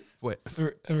 dude. Wait.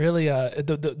 Really,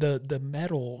 the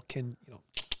metal can,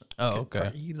 Oh,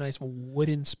 okay. You need a nice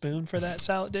wooden spoon for that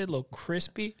salad, dude. A little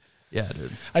crispy. Yeah,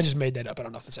 dude. I just made that up. I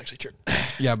don't know if it's actually true.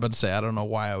 Yeah, but say I don't know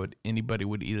why anybody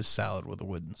would eat a salad with a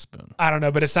wooden spoon. I don't know,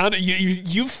 but it sounded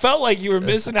you felt like you were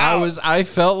missing out. I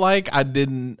felt like I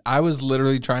didn't. I was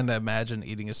literally trying to imagine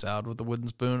eating a salad with a wooden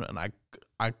spoon, and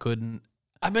I couldn't.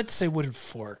 I meant to say wooden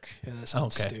fork. Yeah, that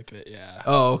sounds stupid. Yeah.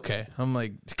 Oh, okay. I'm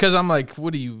like,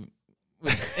 what do you?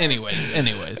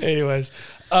 Anyways.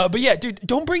 But yeah, dude,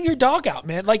 don't bring your dog out,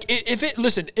 man. Like, if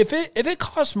it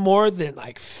costs more than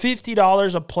like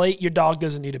 $50 a plate, your dog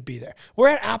doesn't need to be there. We're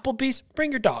at Applebee's,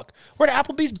 bring your dog. We're at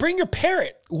Applebee's, bring your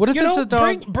parrot. What if it's a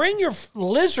dog? Bring your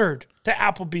lizard to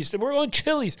Applebee's. We're going to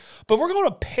Chili's, but we're going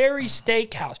to Perry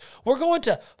Steakhouse. We're going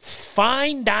to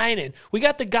fine dining. We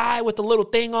got the guy with the little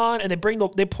thing on, and if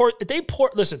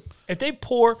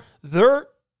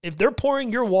they're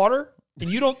pouring your water,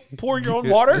 and you don't pour your own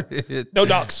water, no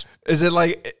dogs. Is it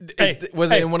like?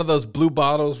 Was it hey. in one of those blue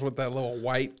bottles with that little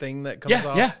white thing that comes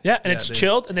off? Yeah. And it's dude.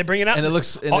 chilled, and they bring it out, And it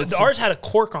looks. And ours had a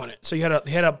cork on it, so you had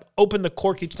to open the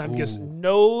cork each time because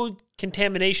no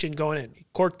contamination going in. He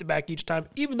corked it back each time,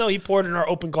 even though he poured in our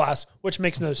open glass, which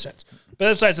makes no sense. But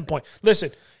that's besides the point.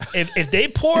 Listen, if they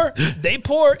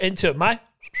pour into my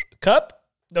cup,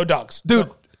 no dogs, dude.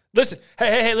 No. Listen,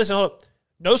 hey, listen, hold up.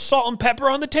 No salt and pepper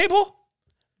on the table,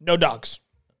 no dogs.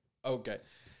 Okay.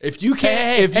 If you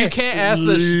can't, you can't ask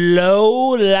the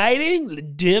low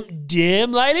lighting,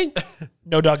 dim lighting,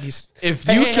 no doggies. If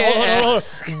you can't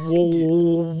ask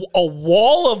a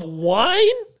wall of wine,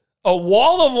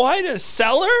 a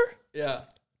cellar, yeah,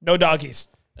 no doggies.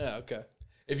 yeah, okay.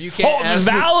 If you can't ask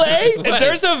valet, if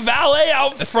there's a valet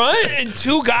out front and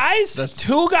two guys,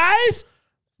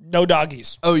 no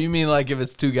doggies. Oh, you mean like if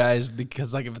it's two guys?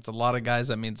 Because like if it's a lot of guys,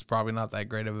 that means it's probably not that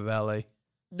great of a valet.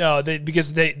 No,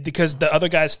 because the other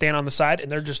guys stand on the side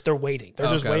and they're waiting. They're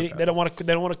just waiting. Okay. They don't want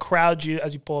to crowd you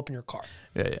as you pull up in your car.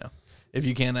 Yeah. If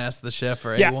you can't ask the chef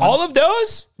for 8-1. Yeah, all of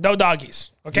those, no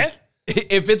doggies. Okay.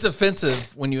 If it's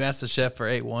offensive when you ask the chef for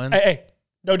 8-1, hey,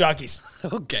 no doggies.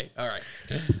 Okay, all right.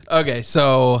 Okay,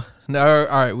 so all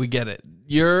right, we get it.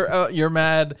 You're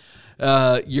mad.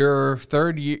 Your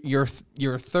third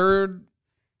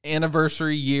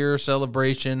anniversary year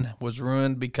celebration was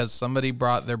ruined because somebody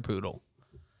brought their poodle.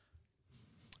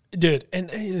 Dude, and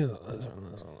listen.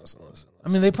 I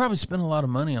mean, they probably spent a lot of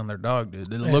money on their dog, dude.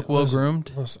 Did it look well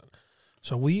groomed? Listen,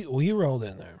 so we rolled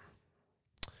in there,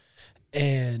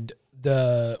 and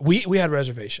we had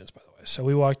reservations, by the way. So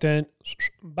we walked in,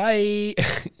 bye,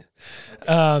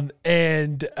 and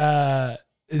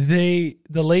the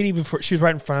lady before, she was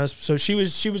right in front of us. So she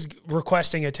was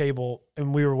requesting a table,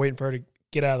 and we were waiting for her to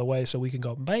get out of the way so we can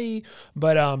go bye.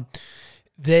 But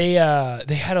they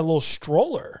had a little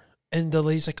stroller. And the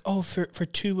lady's like, oh, for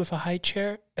two with a high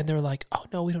chair? And they were like, oh,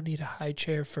 no, we don't need a high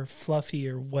chair for Fluffy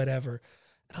or whatever.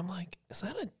 And I'm like, is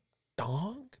that a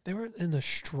dog? They were in the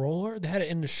stroller? They had it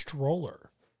in the stroller.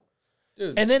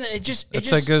 Dude. And then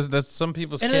that's some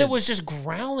people's and kid. Then it was just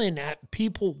growling at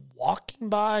people walking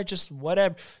by, just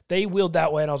whatever. They wheeled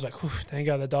that way, and I was like, thank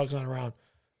God the dog's not around.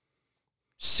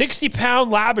 60-pound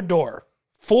Labrador,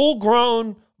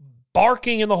 full-grown,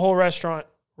 barking in the whole restaurant,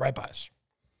 right by us.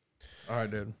 All right,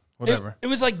 dude. Whatever. It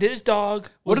was like this dog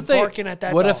was barking at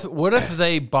that dog. What if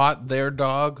they bought their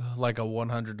dog like a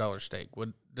 $100 steak?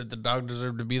 Did the dog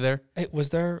deserve to be there? Hey, was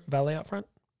there valet out front?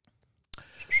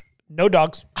 No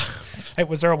dogs. Hey,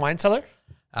 was there a wine cellar?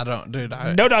 I don't, dude.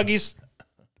 No doggies.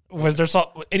 Was there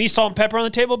any salt and pepper on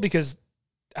the table? Because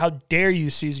how dare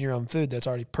you season your own food that's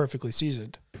already perfectly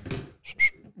seasoned?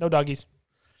 No doggies.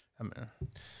 I mean,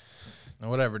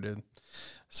 whatever, dude.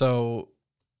 So,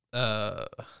 dang,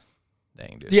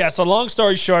 dude. Yeah. So long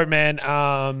story short, man.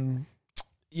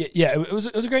 It was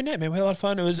a great night, man. We had a lot of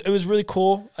fun. It was really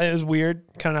cool. It was weird,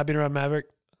 kind of not being around Maverick.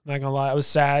 I'm not gonna lie, I was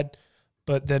sad,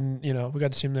 but then we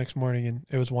got to see him the next morning, and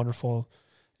it was wonderful.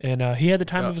 And he had the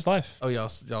time of his life. Oh, y'all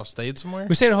stayed somewhere?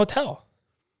 We stayed at a hotel.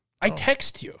 I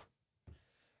text you.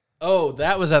 Oh,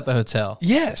 that was at the hotel.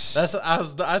 Yes. That's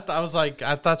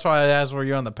that's why I asked where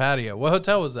you're on the patio. What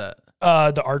hotel was that?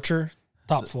 The Archer.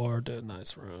 Top floor, dude,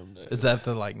 nice room. Dude. Is that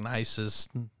the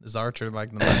nicest? Is Archer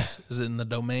like the nice? Is it in the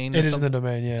Domain? It is in the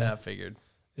Domain, yeah. Yeah, I figured.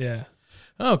 Yeah.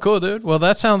 Oh, cool, dude. Well,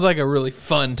 that sounds like a really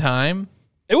fun time.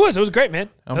 It was great, man.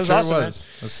 I'm it was sure awesome, it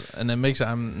was. And it makes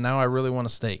now I really want a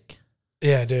steak.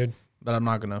 Yeah, dude. But I'm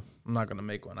not gonna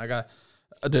make one. I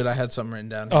had something written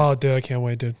down here. Oh, dude, I can't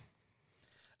wait, dude.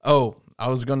 Oh, I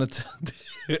was gonna tell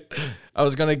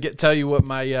you what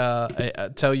my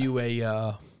tell you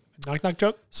a knock knock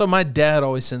joke. So my dad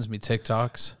always sends me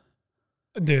TikToks.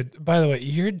 Dude, by the way,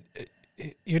 your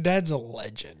dad's a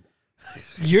legend.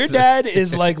 Your dad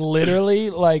is like literally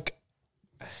like.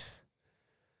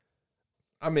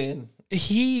 I mean,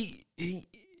 he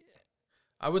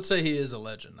I would say he is a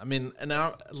legend. I mean, and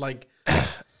now like, and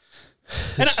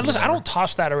listen, I don't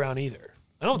toss that around either.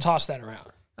 I don't toss that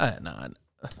around. No.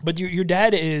 But your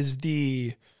dad is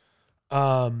the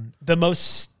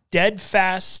most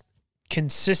steadfast,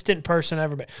 consistent person I've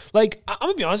ever been. Like, I'm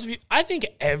gonna be honest with you. I think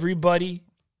everybody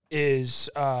is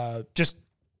everyone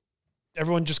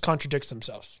just contradicts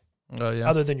themselves. Oh yeah.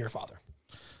 Other than your father.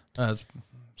 It's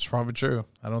probably true.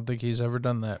 I don't think he's ever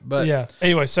done that. But yeah.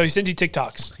 Anyway, so he sends you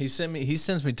TikToks. He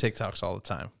sends me TikToks all the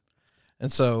time,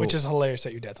 and so which is hilarious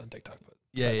that your dad's on TikTok. But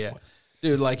yeah.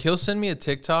 Dude, like he'll send me a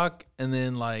TikTok, and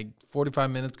then like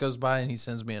 45 minutes goes by, and he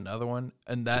sends me another one,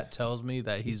 and that tells me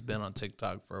that he's been on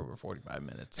TikTok for over 45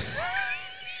 minutes.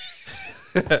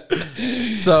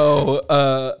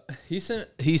 So he sent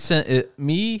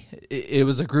it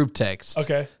was a group text.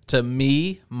 Okay. To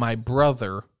me, my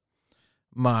brother-in-law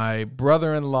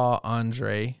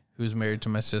Andre, who's married to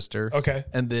my sister. Okay.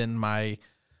 And then my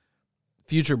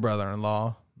future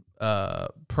brother-in-law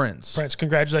Prince.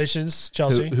 Congratulations,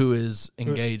 Chelsea. Who is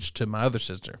engaged to my other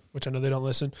sister. Which I know they don't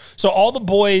listen. So all the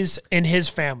boys in his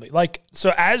family. Like,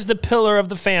 so as the pillar of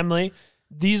the family,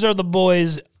 these are the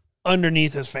boys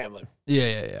underneath his family.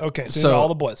 Yeah. Okay, so all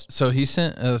the boys. So he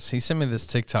sent me this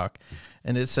TikTok,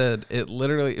 and it said it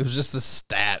was just a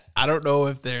stat. I don't know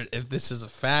if this is a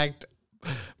fact,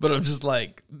 but I'm just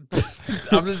like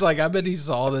I bet he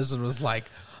saw this and was like,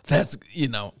 that's,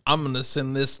 I'm gonna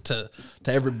send this to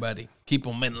everybody, keep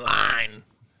them in line.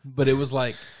 But it was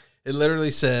like, it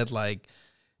literally said like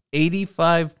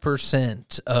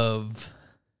 85% of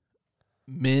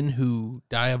men who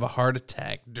die of a heart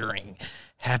attack during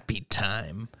happy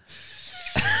time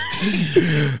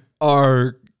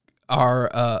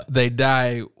they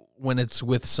die when it's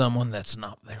with someone that's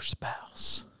not their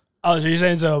spouse. Oh, so you're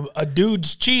saying so a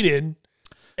dude's cheating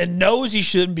and knows he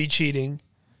shouldn't be cheating,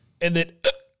 and then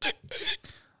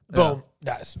boom,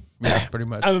 dies. Yeah, pretty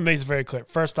much. I'm gonna make this very clear.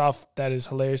 First off, that is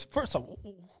hilarious. First off,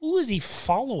 who is he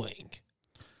following?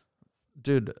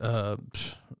 Dude,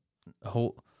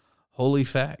 Holy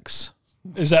Facts.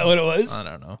 Is that what it was? I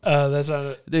don't know. That's not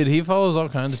it. Dude, he follows all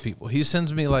kinds of people. He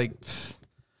sends me like,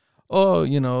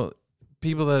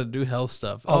 people that do health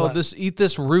stuff. Eat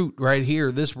this root right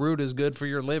here. This root is good for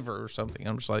your liver or something.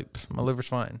 I'm just like, my liver's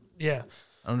fine. Yeah.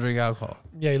 I don't drink alcohol.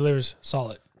 Yeah, your liver's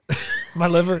solid. My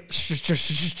liver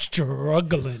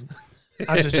struggling.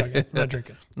 I'm just joking. I'm not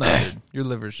drinking. No, dude, your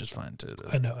liver's just fine too.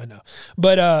 Dude. I know.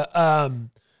 But I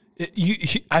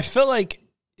feel like,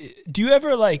 do you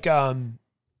ever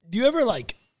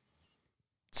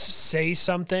say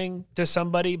something to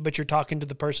somebody, but you're talking to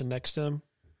the person next to them?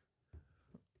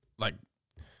 Like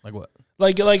what?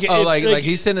 Like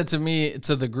he sent it to me,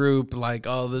 to the group, like,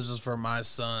 oh, this is for my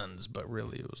sons, but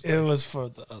really it was for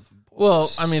the other boys. Well,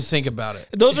 I mean, think about it.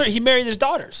 He married his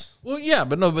daughters. Well, yeah,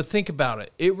 but think about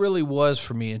it. It really was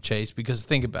for me and Chase, because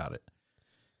think about it.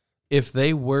 If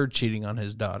they were cheating on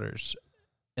his daughters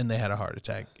and they had a heart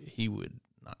attack, he would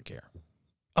not care.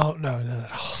 Oh, no, not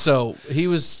at all. So he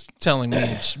was telling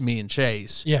me and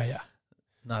Chase, yeah,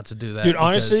 not to do that, dude. because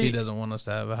honestly, he doesn't want us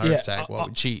to have a heart attack while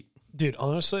we cheat. Dude,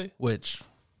 honestly, which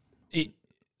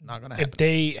not gonna happen. If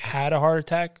they had a heart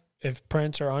attack, if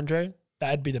Prince or Andre,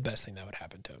 that'd be the best thing that would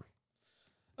happen to him.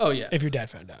 Oh yeah, if your dad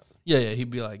found out. Yeah, he'd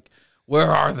be like, "Where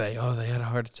are they? Oh, they had a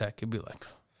heart attack." He'd be like,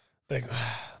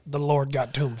 "The Lord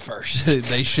got to him first."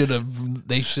 They should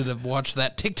have watched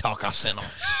that TikTok I sent them.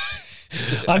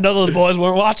 I know those boys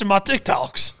weren't watching my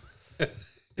TikToks.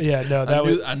 Yeah, no,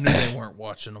 I knew they weren't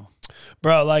watching them.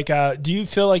 Bro, like, do you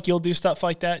feel like you'll do stuff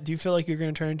like that? Do you feel like you're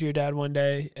going to turn to your dad one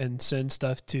day and send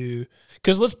stuff to...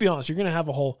 Because let's be honest, you're going to have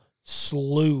a whole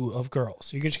slew of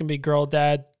girls. You're just going to be girl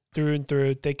dad through and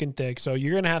through, thick and thick. So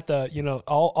you're going to have to,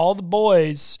 all the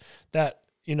boys that,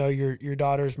 your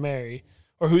daughters marry,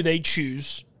 or who they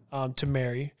choose to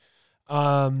marry,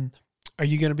 are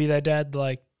you going to be that dad,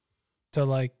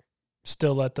 to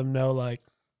still let them know, I'll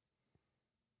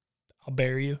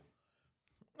bury you?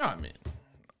 I mean...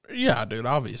 Yeah, dude,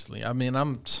 obviously. I mean,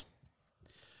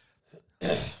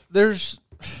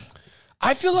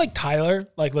 I feel like Tyler,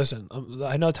 listen,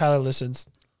 I know Tyler listens,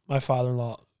 my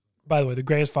father-in-law, by the way, the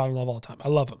greatest father-in-law of all time. I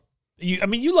love him.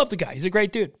 You love the guy. He's a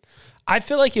great dude. I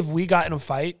feel like if we got in a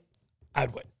fight,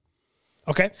 I'd win.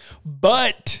 Okay?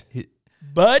 But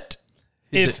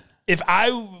if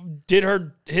I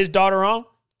did his daughter wrong,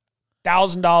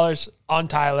 $1,000 on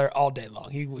Tyler all day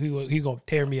long. He gonna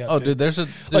tear me up. Oh, dude, there's a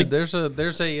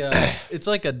it's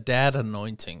like a dad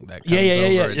anointing that comes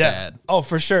over a dad. Oh,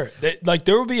 for sure. There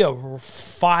will be a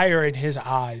fire in his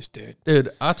eyes, dude. Dude,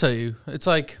 I'll tell you, it's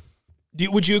like.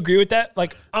 Would you agree with that?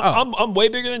 I'm way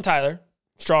bigger than Tyler,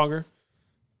 stronger,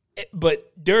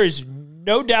 but there is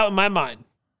no doubt in my mind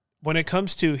when it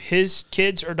comes to his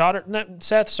kids or daughter. Not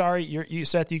Seth, sorry,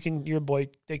 Seth, you're a boy,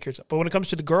 take care of yourself. But when it comes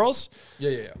to the girls,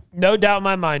 yeah, no doubt in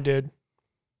my mind, dude.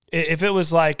 If it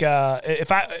was it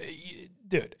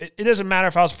doesn't matter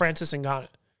if I was Francis Ngannou.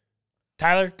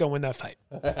 Tyler, go win that fight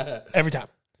every time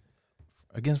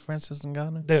against Francis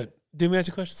Ngannou. Dude, do me ask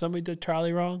a question. Somebody did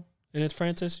Charlie wrong, and it's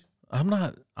Francis. I'm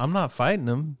not fighting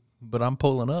him, but I'm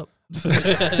pulling up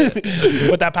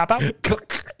with that pop out.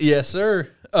 Yes, sir.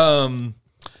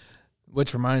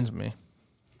 Which reminds me,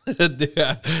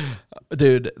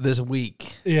 dude, this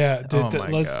week. Yeah, dude.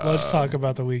 Let's talk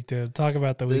about the week, dude. Talk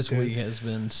about the week. This dude. week has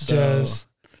been so.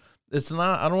 it's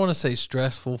not. I don't want to say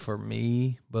stressful for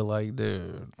me, but like,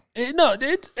 dude,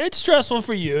 It's stressful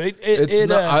for you.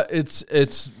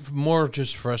 It's more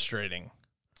just frustrating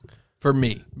for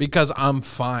me because I'm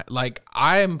fine. Like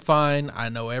I am fine. I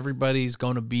know everybody's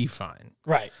going to be fine.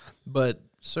 Right. But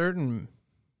certain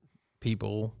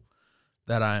people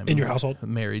that I'm in your household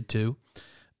married to,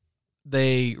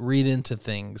 they read into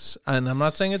things, and I'm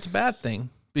not saying it's a bad thing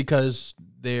because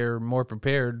they're more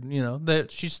prepared. You know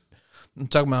that I'm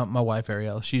talking about my wife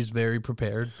Ariel. She's very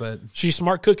prepared, but she's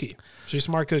smart cookie.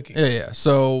 Yeah.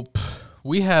 So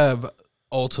we have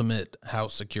ultimate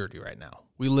house security right now.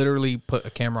 We literally put a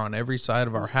camera on every side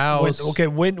of our house.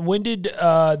 When did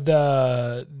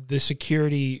the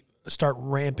security start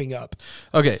ramping up?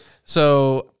 Okay,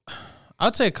 so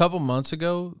I'd say a couple months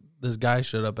ago, this guy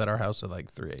showed up at our house at like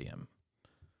 3 a.m.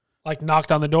 Like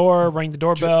knocked on the door, rang the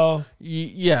doorbell.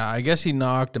 Yeah, I guess he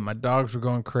knocked, and my dogs were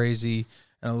going crazy.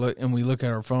 And we look at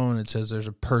our phone, and it says there's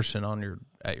a person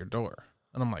at your door.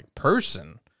 And I'm like,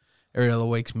 person? Ariella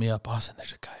wakes me up. Austin,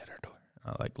 there's a guy at our door.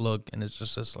 And I like look, and it's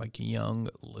just this like young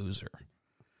loser.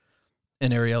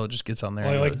 And Ariella just gets on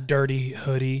there. Like dirty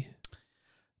hoodie.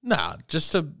 Nah,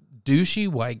 just a douchey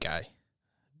white guy.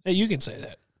 Hey, you can say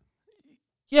that.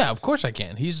 Yeah, of course I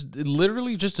can. He's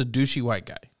literally just a douchey white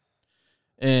guy.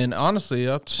 And honestly,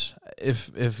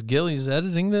 if Gilly's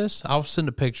editing this, I'll send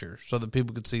a picture so that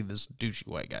people could see this douchey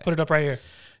white guy. Put it up right here.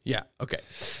 Yeah, okay.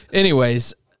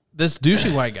 Anyways, this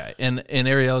douchey white guy, and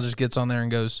Ariel just gets on there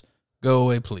and goes, "Go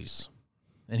away, please."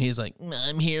 And he's like,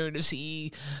 "I'm here to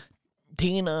see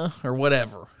Tina," or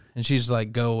whatever. And she's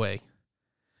like, "Go away."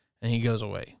 And he goes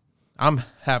away. I'm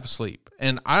half asleep.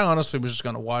 And I honestly was just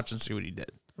going to watch and see what he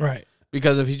did. Right.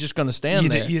 Because if he's just going to stand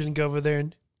there. You didn't go over there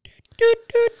and...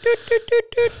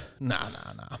 Nah.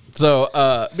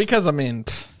 So, because, I mean,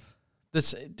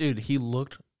 this dude, he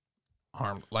looked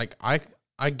harmed. Like,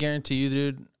 I guarantee you,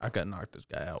 dude, I could knock this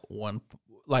guy out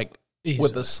Easily.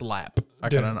 with a slap.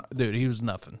 Dude, he was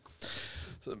nothing.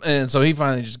 And so he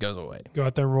finally just goes away. Go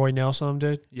out there and Roy Nelson him,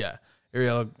 dude. Yeah.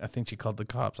 Ariel, I think she called the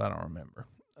cops. I don't remember.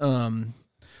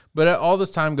 But all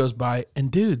this time goes by,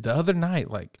 and dude, the other night,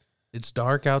 like, it's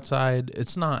dark outside.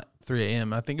 It's not 3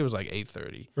 a.m. I think it was like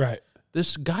 8:30. Right.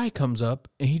 This guy comes up,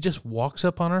 and he just walks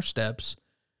up on our steps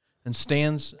and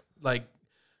stands, like,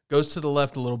 goes to the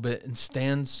left a little bit and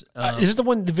stands. Is this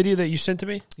the video that you sent to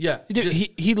me? Yeah. Dude,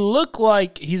 he looked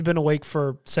like he's been awake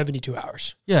for 72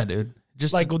 hours. Yeah, dude.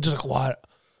 Just like what?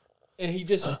 And he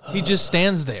just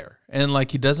stands there, and,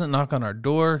 like, he doesn't knock on our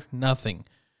door, nothing.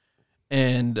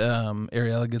 And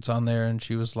Ariella gets on there, and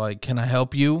she was like, "Can I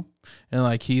help you?" And,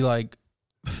 like, he, like,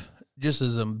 just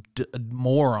as a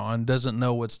moron, doesn't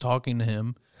know what's talking to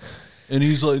him. And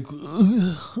he's like,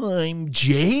 "I'm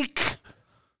Jake."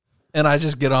 And I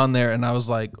just get on there, and I was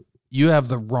like, "You have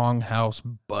the wrong house,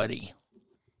 buddy."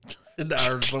 Did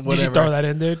you throw that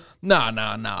in, dude? No.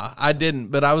 I didn't.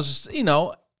 But I was just,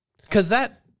 because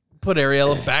that put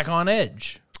Ariella back on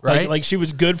edge, right? Like she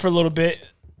was good for a little bit.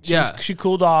 She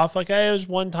cooled off. Like, hey, it was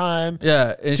one time.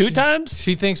 Yeah. Two times?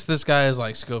 She thinks this guy is,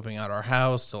 like, scoping out our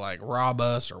house to, like, rob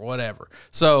us or whatever.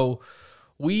 So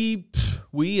we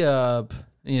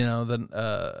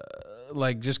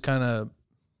like, just kind of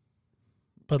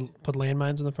put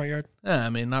landmines in the front yard?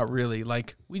 I mean, not really.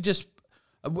 Like,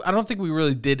 I don't think we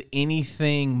really did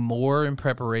anything more in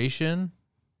preparation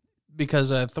because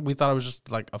we thought it was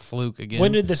just, like, a fluke again.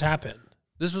 When did this happen?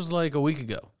 This was, like, a week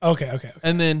ago. Okay.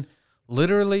 And then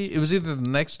literally, it was either the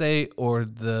next day or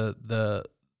the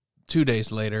 2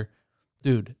 days later.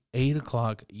 Dude, 8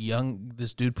 o'clock,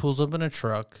 this dude pulls up in a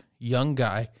truck, young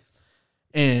guy.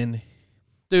 And,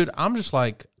 dude, I'm just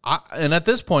like, and at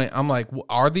this point, I'm like,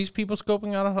 are these people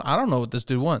scoping out? I don't know what this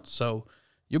dude wants. So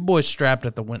your boy's strapped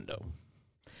at the window.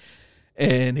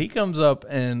 And he comes up,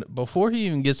 and before he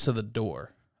even gets to the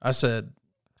door, I said,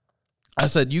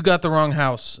 "You got the wrong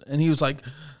house." And he was like,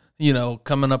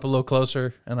 coming up a little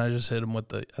closer, and I just hit him I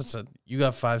said, "You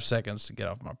got 5 seconds to get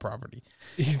off my property."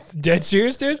 Dead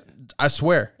serious, dude? I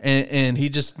swear. And he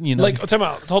just, Like, time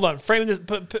out. Hold on. Frame this.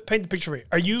 Paint the picture for me.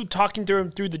 Are you talking to him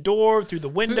through the door, through the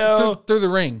window? Through the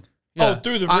ring. Yeah. Oh,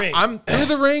 through the ring. I'm through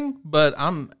the ring, but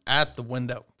I'm at the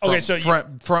window. Okay, so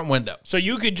front window. So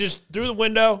you could just, through the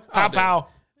window, pow.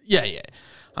 Yeah.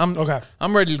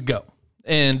 I'm ready to go.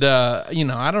 And,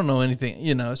 I don't know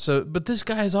anything, so, but this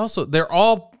guy is also, they're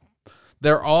all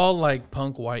like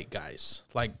punk white guys,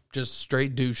 like just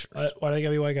straight douchers. Why do they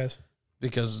gotta be white guys?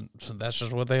 Because that's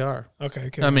just what they are. Okay.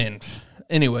 I mean,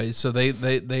 anyways, so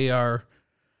they are,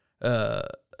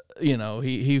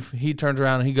 he turns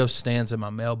around and he goes stands in my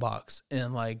mailbox,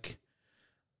 and, like,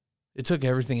 it took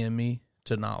everything in me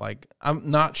to not like, I'm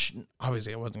not,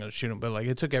 obviously I wasn't going to shoot him, but like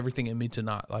it took everything in me to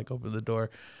not like open the door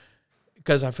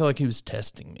because I feel like he was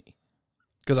testing me.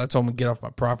 Because I told him to get off my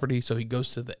property, so he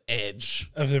goes to the edge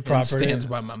of the and property, stands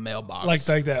by my mailbox,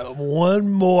 like that. One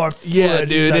more, foot. Yeah,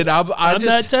 dude. Like, and I'm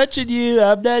not touching you.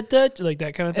 I'm not touching, like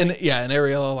that kind of thing. And and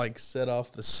Ariella like set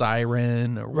off the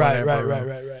siren or right, whatever.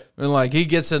 right. And like he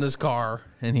gets in his car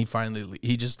and he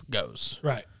just goes.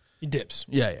 Right, he dips.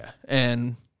 Yeah.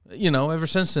 And ever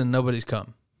since then nobody's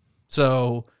come.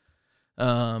 So,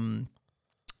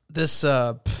 this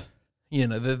we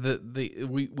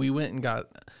went and got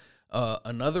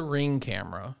another Ring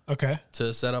camera. Okay.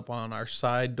 To set up on our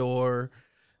side door,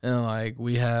 and like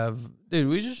we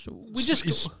just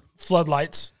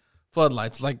floodlights.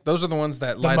 Floodlights, like those are the ones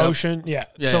that The light motion, up. yeah.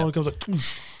 Yeah. Someone comes like,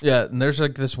 Yeah, and there's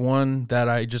like this one that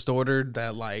I just ordered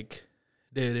that like,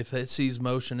 dude, if it sees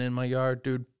motion in my yard,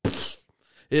 dude,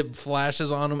 it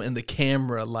flashes on them, and the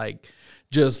camera like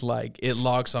just like it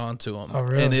locks onto them, oh,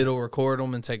 really? And it'll record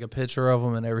them and take a picture of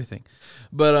them and everything.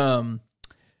 But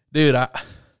dude, I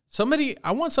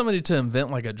want somebody to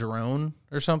invent like a drone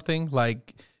or something.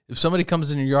 Like if somebody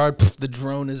comes in your yard, the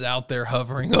drone is out there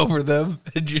hovering over them,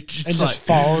 and you just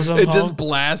follows them. It home? just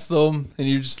blasts them, and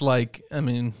you're just like, I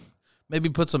mean, maybe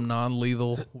put some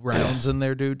non-lethal rounds in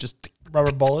there, dude. Just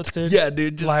rubber bullets, dude. Yeah,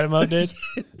 dude. Just light them up, dude.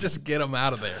 Just get them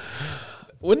out of there.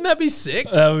 Wouldn't that be sick?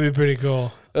 That would be pretty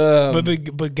cool.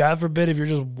 But God forbid if you're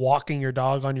just walking your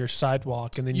dog on your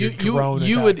sidewalk and then your drone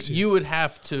attacks you would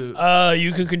have to.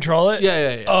 You can control it.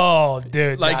 Yeah. Oh,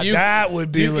 dude, like that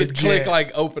would be you legit. could click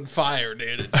like open fire,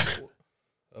 dude.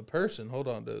 A person. Hold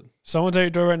on, dude. Someone's at your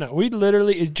door right now.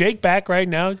 Is Jake back right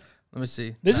now? Let me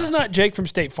see. This is not Jake from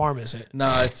State Farm, is it?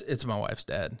 No, it's my wife's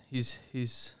dad. He's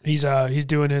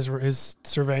doing his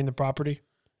surveying the property.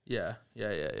 Yeah.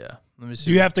 Let me see.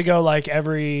 Do you have to go like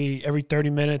every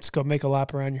 30 minutes, go make a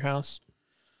lap around your house?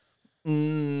 Do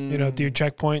your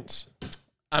checkpoints?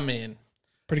 I mean,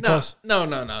 pretty close. No.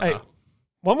 Hey,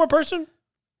 one more person?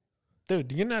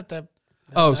 Dude, you're gonna have to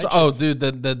dude,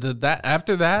 that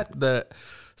after that,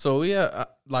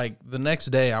 like the next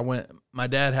day I went, my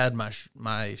dad had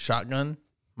my shotgun,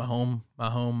 my home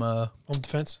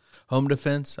defense. Home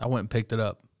defense. I went and picked it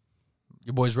up.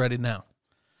 Your boy's ready now.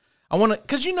 I want to,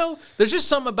 because there's just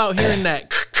something about hearing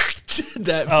that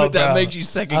that makes you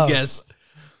second guess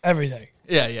everything.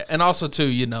 Yeah, and also too,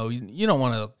 you don't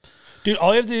want to. Dude,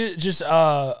 all you have to do is just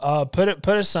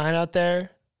put a sign out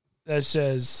there that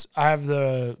says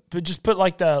but just put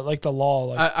like the law.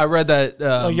 Like, I read that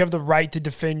you have the right to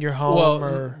defend your home.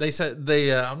 Well, they said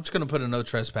I'm just gonna put a no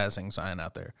trespassing sign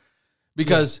out there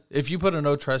because if you put a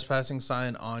no trespassing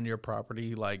sign on your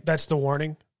property, like that's the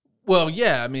warning. Well,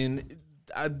 yeah, I mean.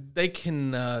 They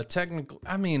can technically.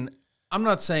 I mean, I'm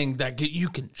not saying that you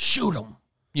can shoot them.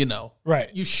 Right?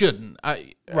 You shouldn't.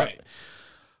 Right.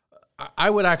 I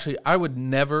would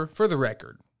never, for the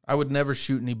record, I would never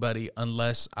shoot anybody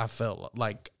unless I felt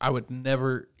like I would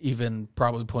never even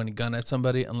probably point a gun at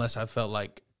somebody unless I felt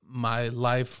like my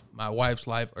life, my wife's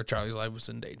life, or Charlie's life was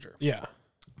in danger. Yeah.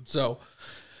 So,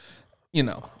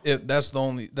 that's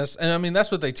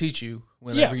what they teach you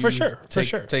whenever for sure.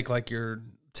 Take like your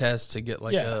test to get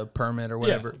like a permit or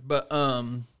whatever. But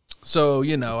so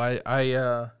what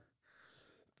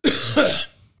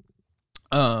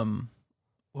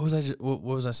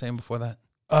was I saying before that?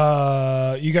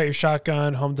 You got your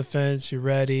shotgun, home defense, you're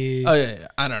ready. Oh yeah.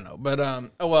 I don't know. But I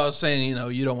was saying,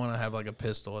 you don't want to have like a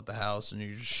pistol at the house and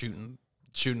you're just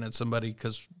shooting at somebody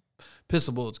because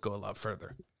pistol bullets go a lot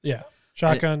further. Yeah.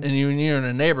 Shotgun. And when you're in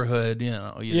a neighborhood, you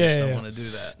just don't want to do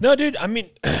that. No, dude, I mean,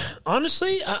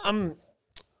 honestly, I'm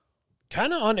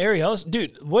kind of on Ariella's.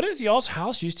 Dude, what if y'all's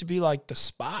house used to be like the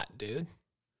spot, dude?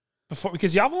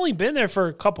 Because y'all have only been there for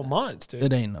a couple months, dude.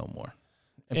 It ain't no more.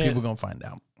 And people going to find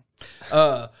out.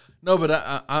 No, but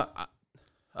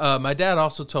my dad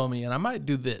also told me, and I might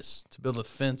do this, to build a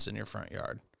fence in your front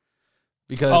yard.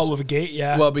 Because with a gate,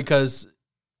 yeah. Well, because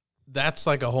that's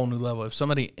like a whole new level. If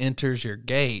somebody enters your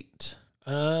gate,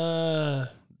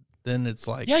 then it's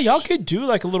like, yeah, y'all could do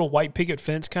like a little white picket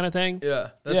fence kind of thing.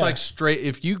 Yeah, that's like straight.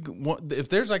 If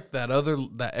there's like that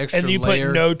extra and you layer,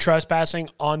 put no trespassing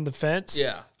on the fence.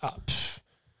 Yeah,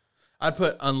 I'd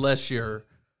put unless you're,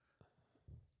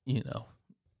 UPS,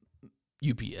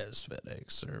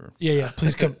 FedEx, or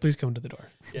Please come to the door.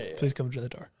 Yeah. Please come to the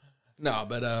door. No,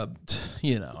 but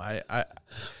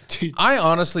I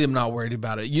honestly am not worried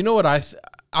about it. You know what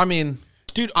I mean,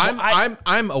 dude,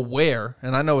 I'm aware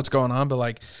and I know what's going on, but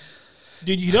like,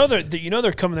 dude,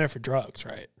 they're coming there for drugs,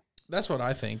 right? That's what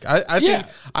I think.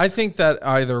 I think that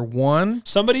either one,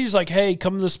 somebody's like, hey,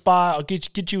 come to the spot. I'll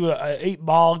get you a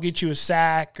 8-ball, get you a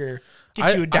sack, or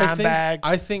Get you a dime bag.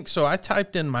 I think so. I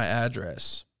typed in my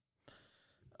address,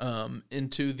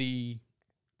 into the,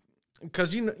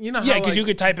 because you know how, yeah, because you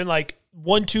could type in like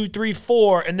 1, 2, 3,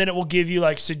 4, and then it will give you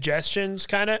like suggestions,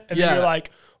 kind of, and then you're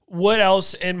like, what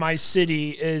else in my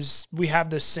city is we have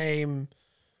the same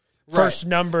first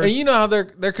numbers? And you know how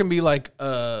there can be like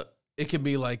it can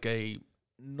be like a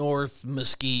North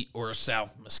Mesquite or a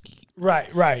South Mesquite.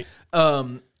 Right.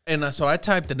 And so I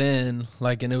typed it in,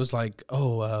 like, and it was like,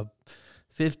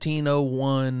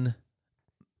 1501,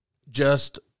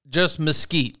 just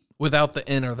Mesquite without the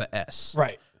N or the S.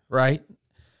 Right.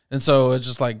 And so it's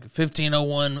just like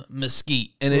 1501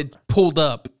 Mesquite, and it pulled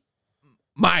up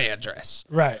my address.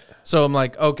 Right. So I'm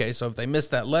like, okay, so if they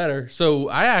missed that letter, so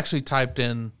I actually typed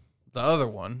in the other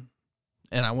one,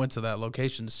 and I went to that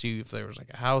location to see if there was like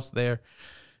a house there,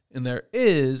 and there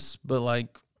is, but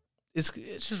like it's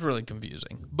just really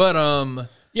confusing. But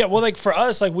yeah, well, like for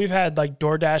us, like we've had like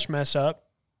DoorDash mess up.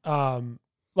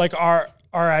 Like our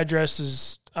address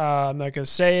is I'm not gonna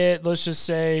say it. Let's just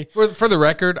say for the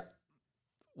record,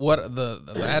 what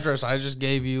the address I just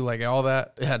gave you, like all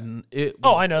that, I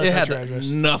know it had your address.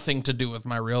 Nothing to do with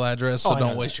my real address, so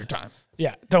don't waste your time.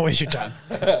 Yeah, don't waste your time.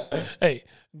 Hey,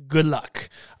 good luck.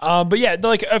 But yeah,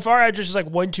 like if our address is like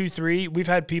 123, we've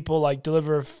had people like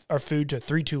deliver our food to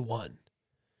 321,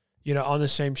 on the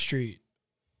same street.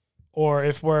 Or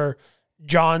if we're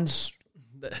John's.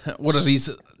 What are these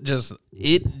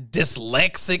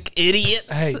dyslexic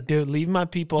idiots? Hey, dude, leave my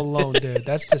people alone, dude.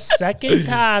 That's the second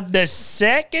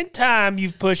time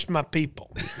you've pushed my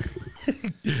people.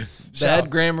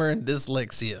 Bad grammar and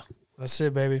dyslexia. That's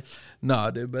it, baby. No,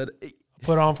 dude, but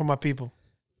put on for my people.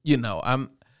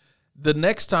 The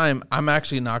next time I'm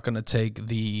actually not going to take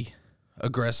the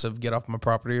aggressive get off my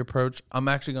property approach. I'm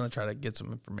actually going to try to get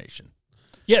some information.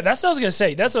 Yeah, that's what I was gonna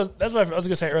say. That's what I was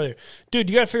gonna say earlier, dude.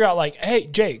 You gotta figure out like, hey,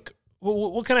 Jake,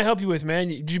 what can I help you with, man?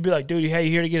 Did you be like, dude, hey,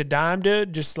 you here to get a dime,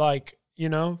 dude? Just like,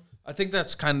 I think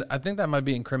that might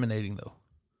be incriminating though,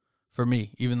 for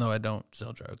me, even though I don't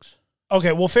sell drugs.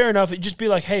 Okay, well, fair enough. It'd just be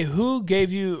like, hey, who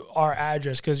gave you our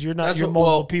address? Because you're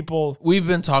multiple people. We've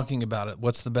been talking about it.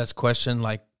 What's the best question?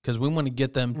 Like, because we want to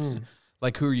get them, to,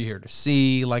 like, who are you here to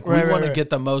see? Like, we want to get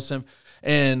the most.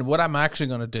 And what I'm actually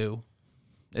gonna do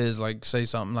is like say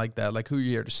something like that, like who you're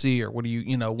here to see, or what do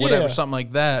you, whatever, something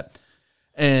like that.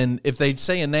 And if they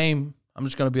say a name, I'm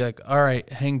just gonna be like, all right,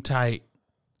 hang tight.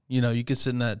 You can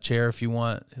sit in that chair if you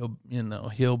want.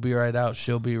 He'll be right out.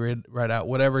 She'll be right out.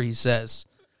 Whatever he says,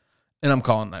 and I'm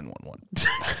calling 911.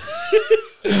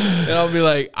 And I'll be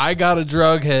like, I got a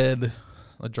drug head.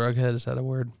 A drug head, is that a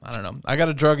word? I don't know. I got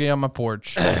a druggie on my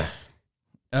porch. Or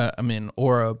a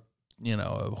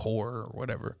whore or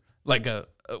whatever, like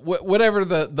whatever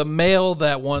the male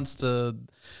that wants to,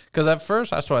 because at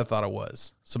first that's what I thought it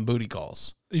was, some booty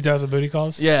calls. He does a booty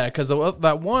calls? Yeah, because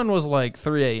that one was like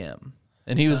 3 a.m.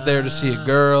 and he was there to see a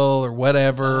girl or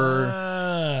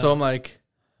whatever. So I'm like,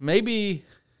 maybe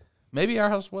our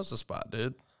house was the spot,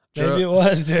 dude. Maybe it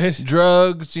was, dude.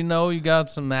 Drugs, you got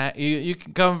some, you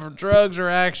can come for drugs or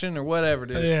action or whatever,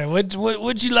 dude. Yeah,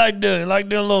 what you like doing? Like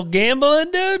doing a little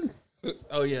gambling, dude?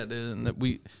 Oh yeah, dude. And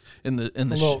we in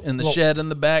the shed in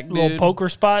the back, dude. Little poker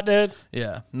spot, dude.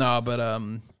 Yeah, no, but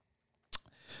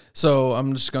so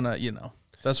I'm just gonna,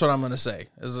 that's what I'm gonna say.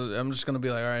 I'm just gonna be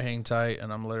like, all right, hang tight,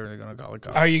 and I'm literally gonna call the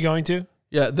cops. Are you going to?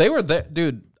 Yeah, they were there,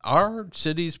 dude. Our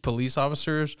city's police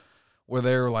officers were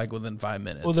there like within 5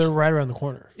 minutes. Well, they're right around the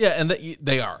corner. Yeah, and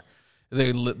they are.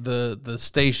 The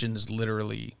station is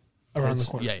literally around the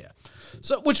corner. Yeah.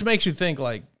 So, which makes you think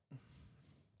like.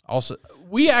 Also,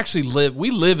 we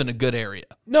live in a good area.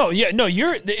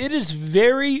 It is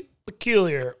very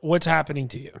peculiar what's happening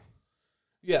to you.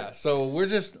 Yeah, so we're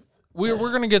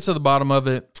going to get to the bottom of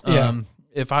it. Yeah.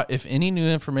 If any new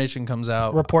information comes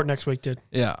out, report next week, dude.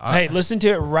 Yeah. Hey, listen to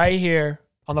it right here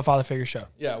on the Father Figure Show.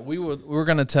 Yeah, we're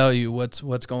going to tell you what's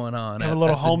going on. Have a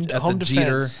little home the defense.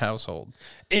 Jeter household.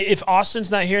 If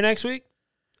Austin's not here next week,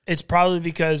 it's probably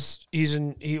because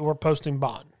we're posting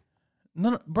bond.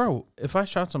 No, bro. If I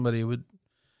shot somebody,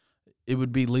 it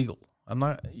would be legal. I'm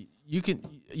not.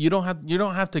 You don't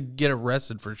have to get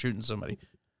arrested for shooting somebody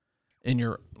in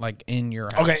your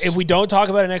house. Okay, if we don't talk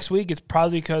about it next week, it's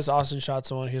probably because Austin shot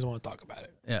someone. He doesn't want to talk about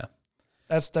it. Yeah,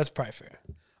 that's probably fair.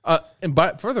 And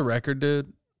for the record,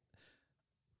 dude,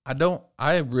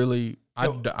 I really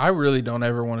don't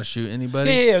ever want to shoot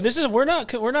anybody. Yeah.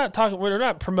 We're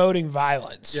not promoting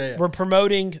violence. Yeah. We're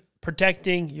promoting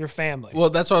protecting your family.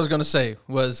 Well, that's what I was gonna say.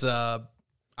 Was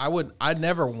I'd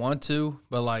never want to,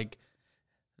 but like,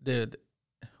 dude,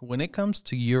 when it comes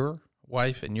to your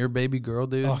wife and your baby girl,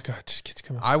 dude. Oh God, just get to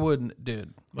come out. I wouldn't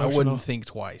think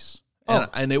twice.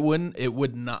 And it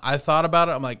would not. I thought about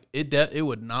it. I'm like, it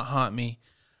would not haunt me.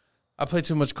 I play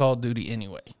too much Call of Duty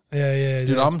anyway. Yeah,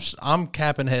 dude. I'm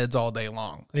capping heads all day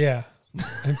long. Yeah,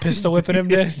 and pistol whipping him,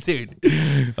 dude.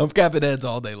 I'm capping heads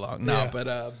all day long. No,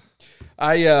 but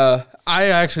I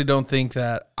actually don't think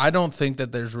that. I don't think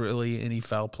that there's really any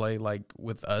foul play like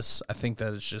with us. I think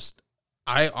that it's just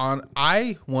I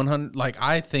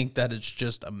think that it's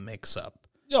just a mix up.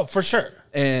 No, for sure.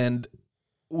 And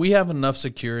we have enough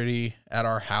security at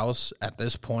our house at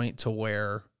this point to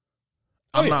where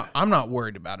I'm not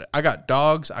worried about it. I got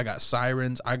dogs, I got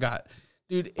sirens,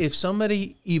 dude, if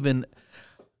somebody even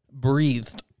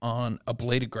breathed on a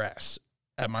blade of grass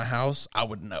at my house, I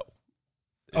would know.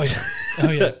 Oh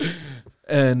yeah.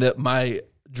 And my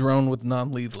drone with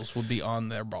non-lethals would be on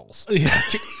their balls. Yeah.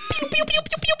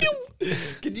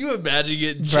 Can you imagine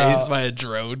getting chased by a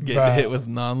drone getting hit with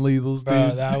non-lethals, dude?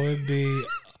 Bro, that would be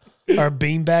our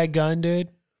beanbag gun, dude.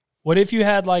 What if you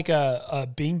had like a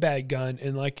beanbag gun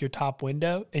in like your top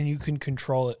window and you can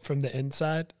control it from the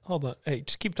inside? Hold on. Hey,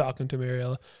 just keep talking to me,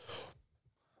 Ariella.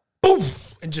 Boom!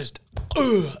 And just.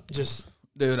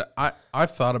 Dude,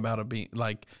 I've thought about it being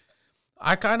like,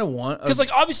 I kind of want. Because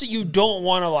like obviously you don't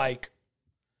want to like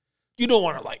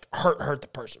hurt the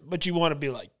person, but you want to be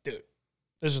like, dude,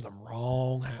 this is the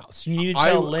wrong house. You need to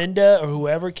tell Linda or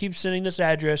whoever keeps sending this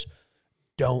address,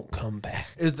 don't come back.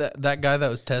 Is that guy that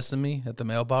was testing me at the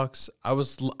mailbox? I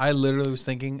literally was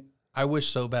thinking, I wish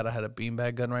so bad I had a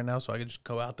beanbag gun right now so I could just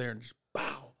go out there and just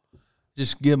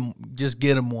just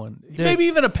get him one. Dude, maybe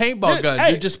even a paintball gun.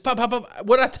 Hey, dude, just pop.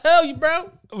 What'd I tell you,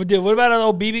 bro? Dude, what about an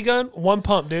old BB gun? One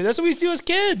pump, dude. That's what we used to do as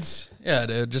kids. Yeah,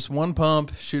 dude. Just one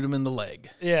pump, shoot him in the leg.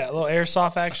 Yeah, a little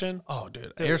airsoft action. Oh,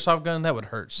 dude. Airsoft gun, that would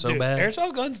hurt so bad.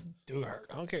 Airsoft guns do hurt.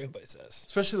 I don't care what anybody says.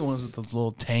 Especially the ones with those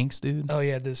little tanks, dude. Oh,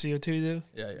 yeah, the CO2, dude.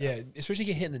 Yeah. Especially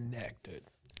get hit in the neck, dude.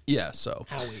 Yeah, so.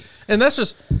 Howie. And that's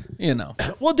just,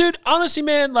 Well, dude, honestly,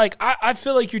 man, like, I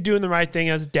feel like you're doing the right thing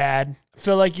as a dad. I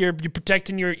feel like you're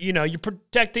protecting your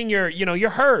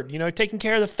herd, taking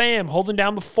care of the fam, holding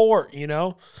down the fort,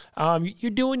 You're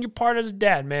doing your part as a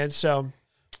dad, man, so.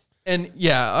 And,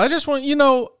 yeah, I just want,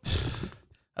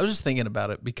 I was just thinking about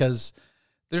it because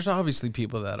there's obviously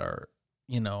people that are,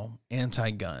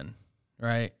 anti-gun,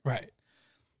 right? Right.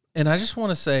 And I just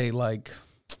want to say, like,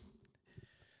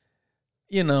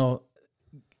 it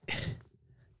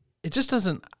just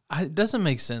doesn't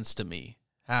make sense to me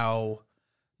how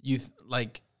you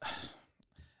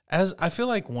as I feel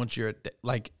like once you're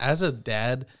as a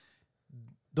dad,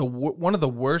 one of the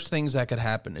worst things that could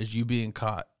happen is you being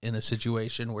caught in a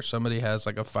situation where somebody has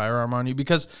like a firearm on you,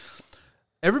 because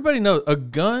everybody knows a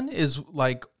gun is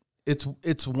like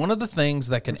it's one of the things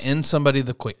that can end somebody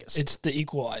the quickest. It's the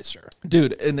equalizer,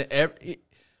 dude, and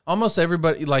almost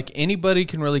everybody, like anybody,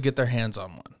 can really get their hands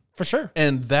on one. For sure.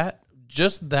 And that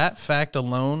fact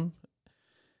alone,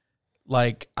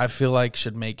 like, I feel like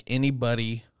should make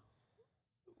anybody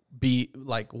be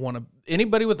like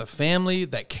anybody with a family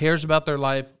that cares about their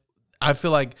life. I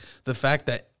feel like the fact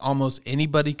that almost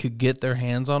anybody could get their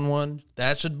hands on one,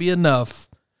 that should be enough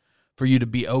for you to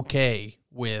be okay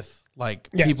with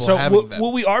people having them.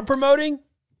 What we are promoting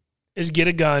is get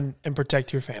a gun and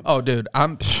protect your family. Oh, dude,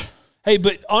 Hey,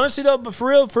 but honestly though, but for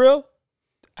real,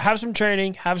 have some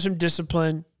training, have some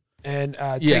discipline, and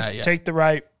take the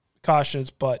right cautions.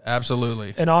 But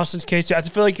absolutely, in Austin's case, I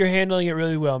feel like you're handling it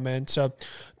really well, man. So,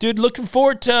 dude, looking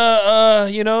forward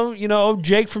to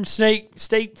Jake from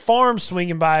State Farm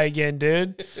swinging by again,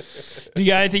 dude. Do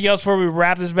you got anything else before we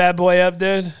wrap this bad boy up,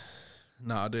 dude?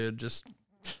 No, dude, just.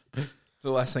 The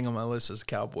last thing on my list is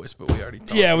Cowboys, but we already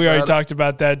talked talked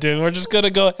about that, dude. We're just going to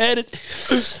go ahead and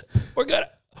we're going to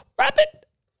wrap it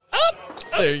up.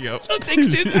 There you go. Oh, thanks,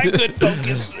 dude. I couldn't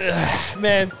focus.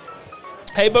 Man.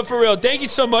 Hey, but for real, thank you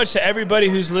so much to everybody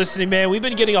who's listening, man. We've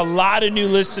been getting a lot of new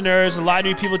listeners, a lot of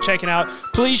new people checking out.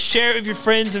 Please share it with your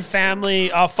friends and family.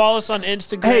 Follow us on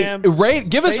Instagram. Hey,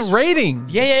 give us a rating.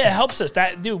 Yeah, it helps us.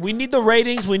 We need the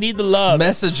ratings. We need the love.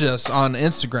 Message us on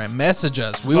Instagram. Message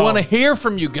us. We want to hear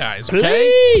from you guys,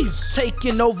 okay? Please.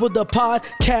 Taking over the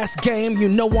podcast game.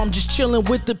 I'm just chilling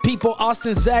with the people.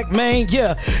 Austin, Zach, man.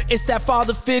 Yeah, it's that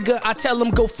father figure. I tell them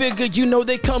go figure.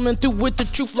 They coming through with the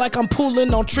truth like I'm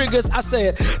pulling on triggers. I said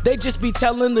they just be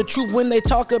telling the truth when they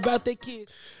talk about their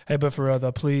kids. Hey, but for real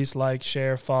though, please like,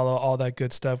 share, follow, all that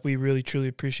good stuff. We really, truly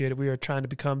appreciate it. We are trying to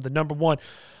become the #1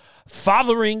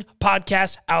 fathering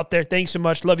podcast out there. Thanks so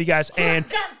much. Love you guys. And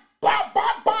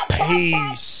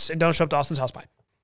peace. And don't show up to Austin's house. Bye.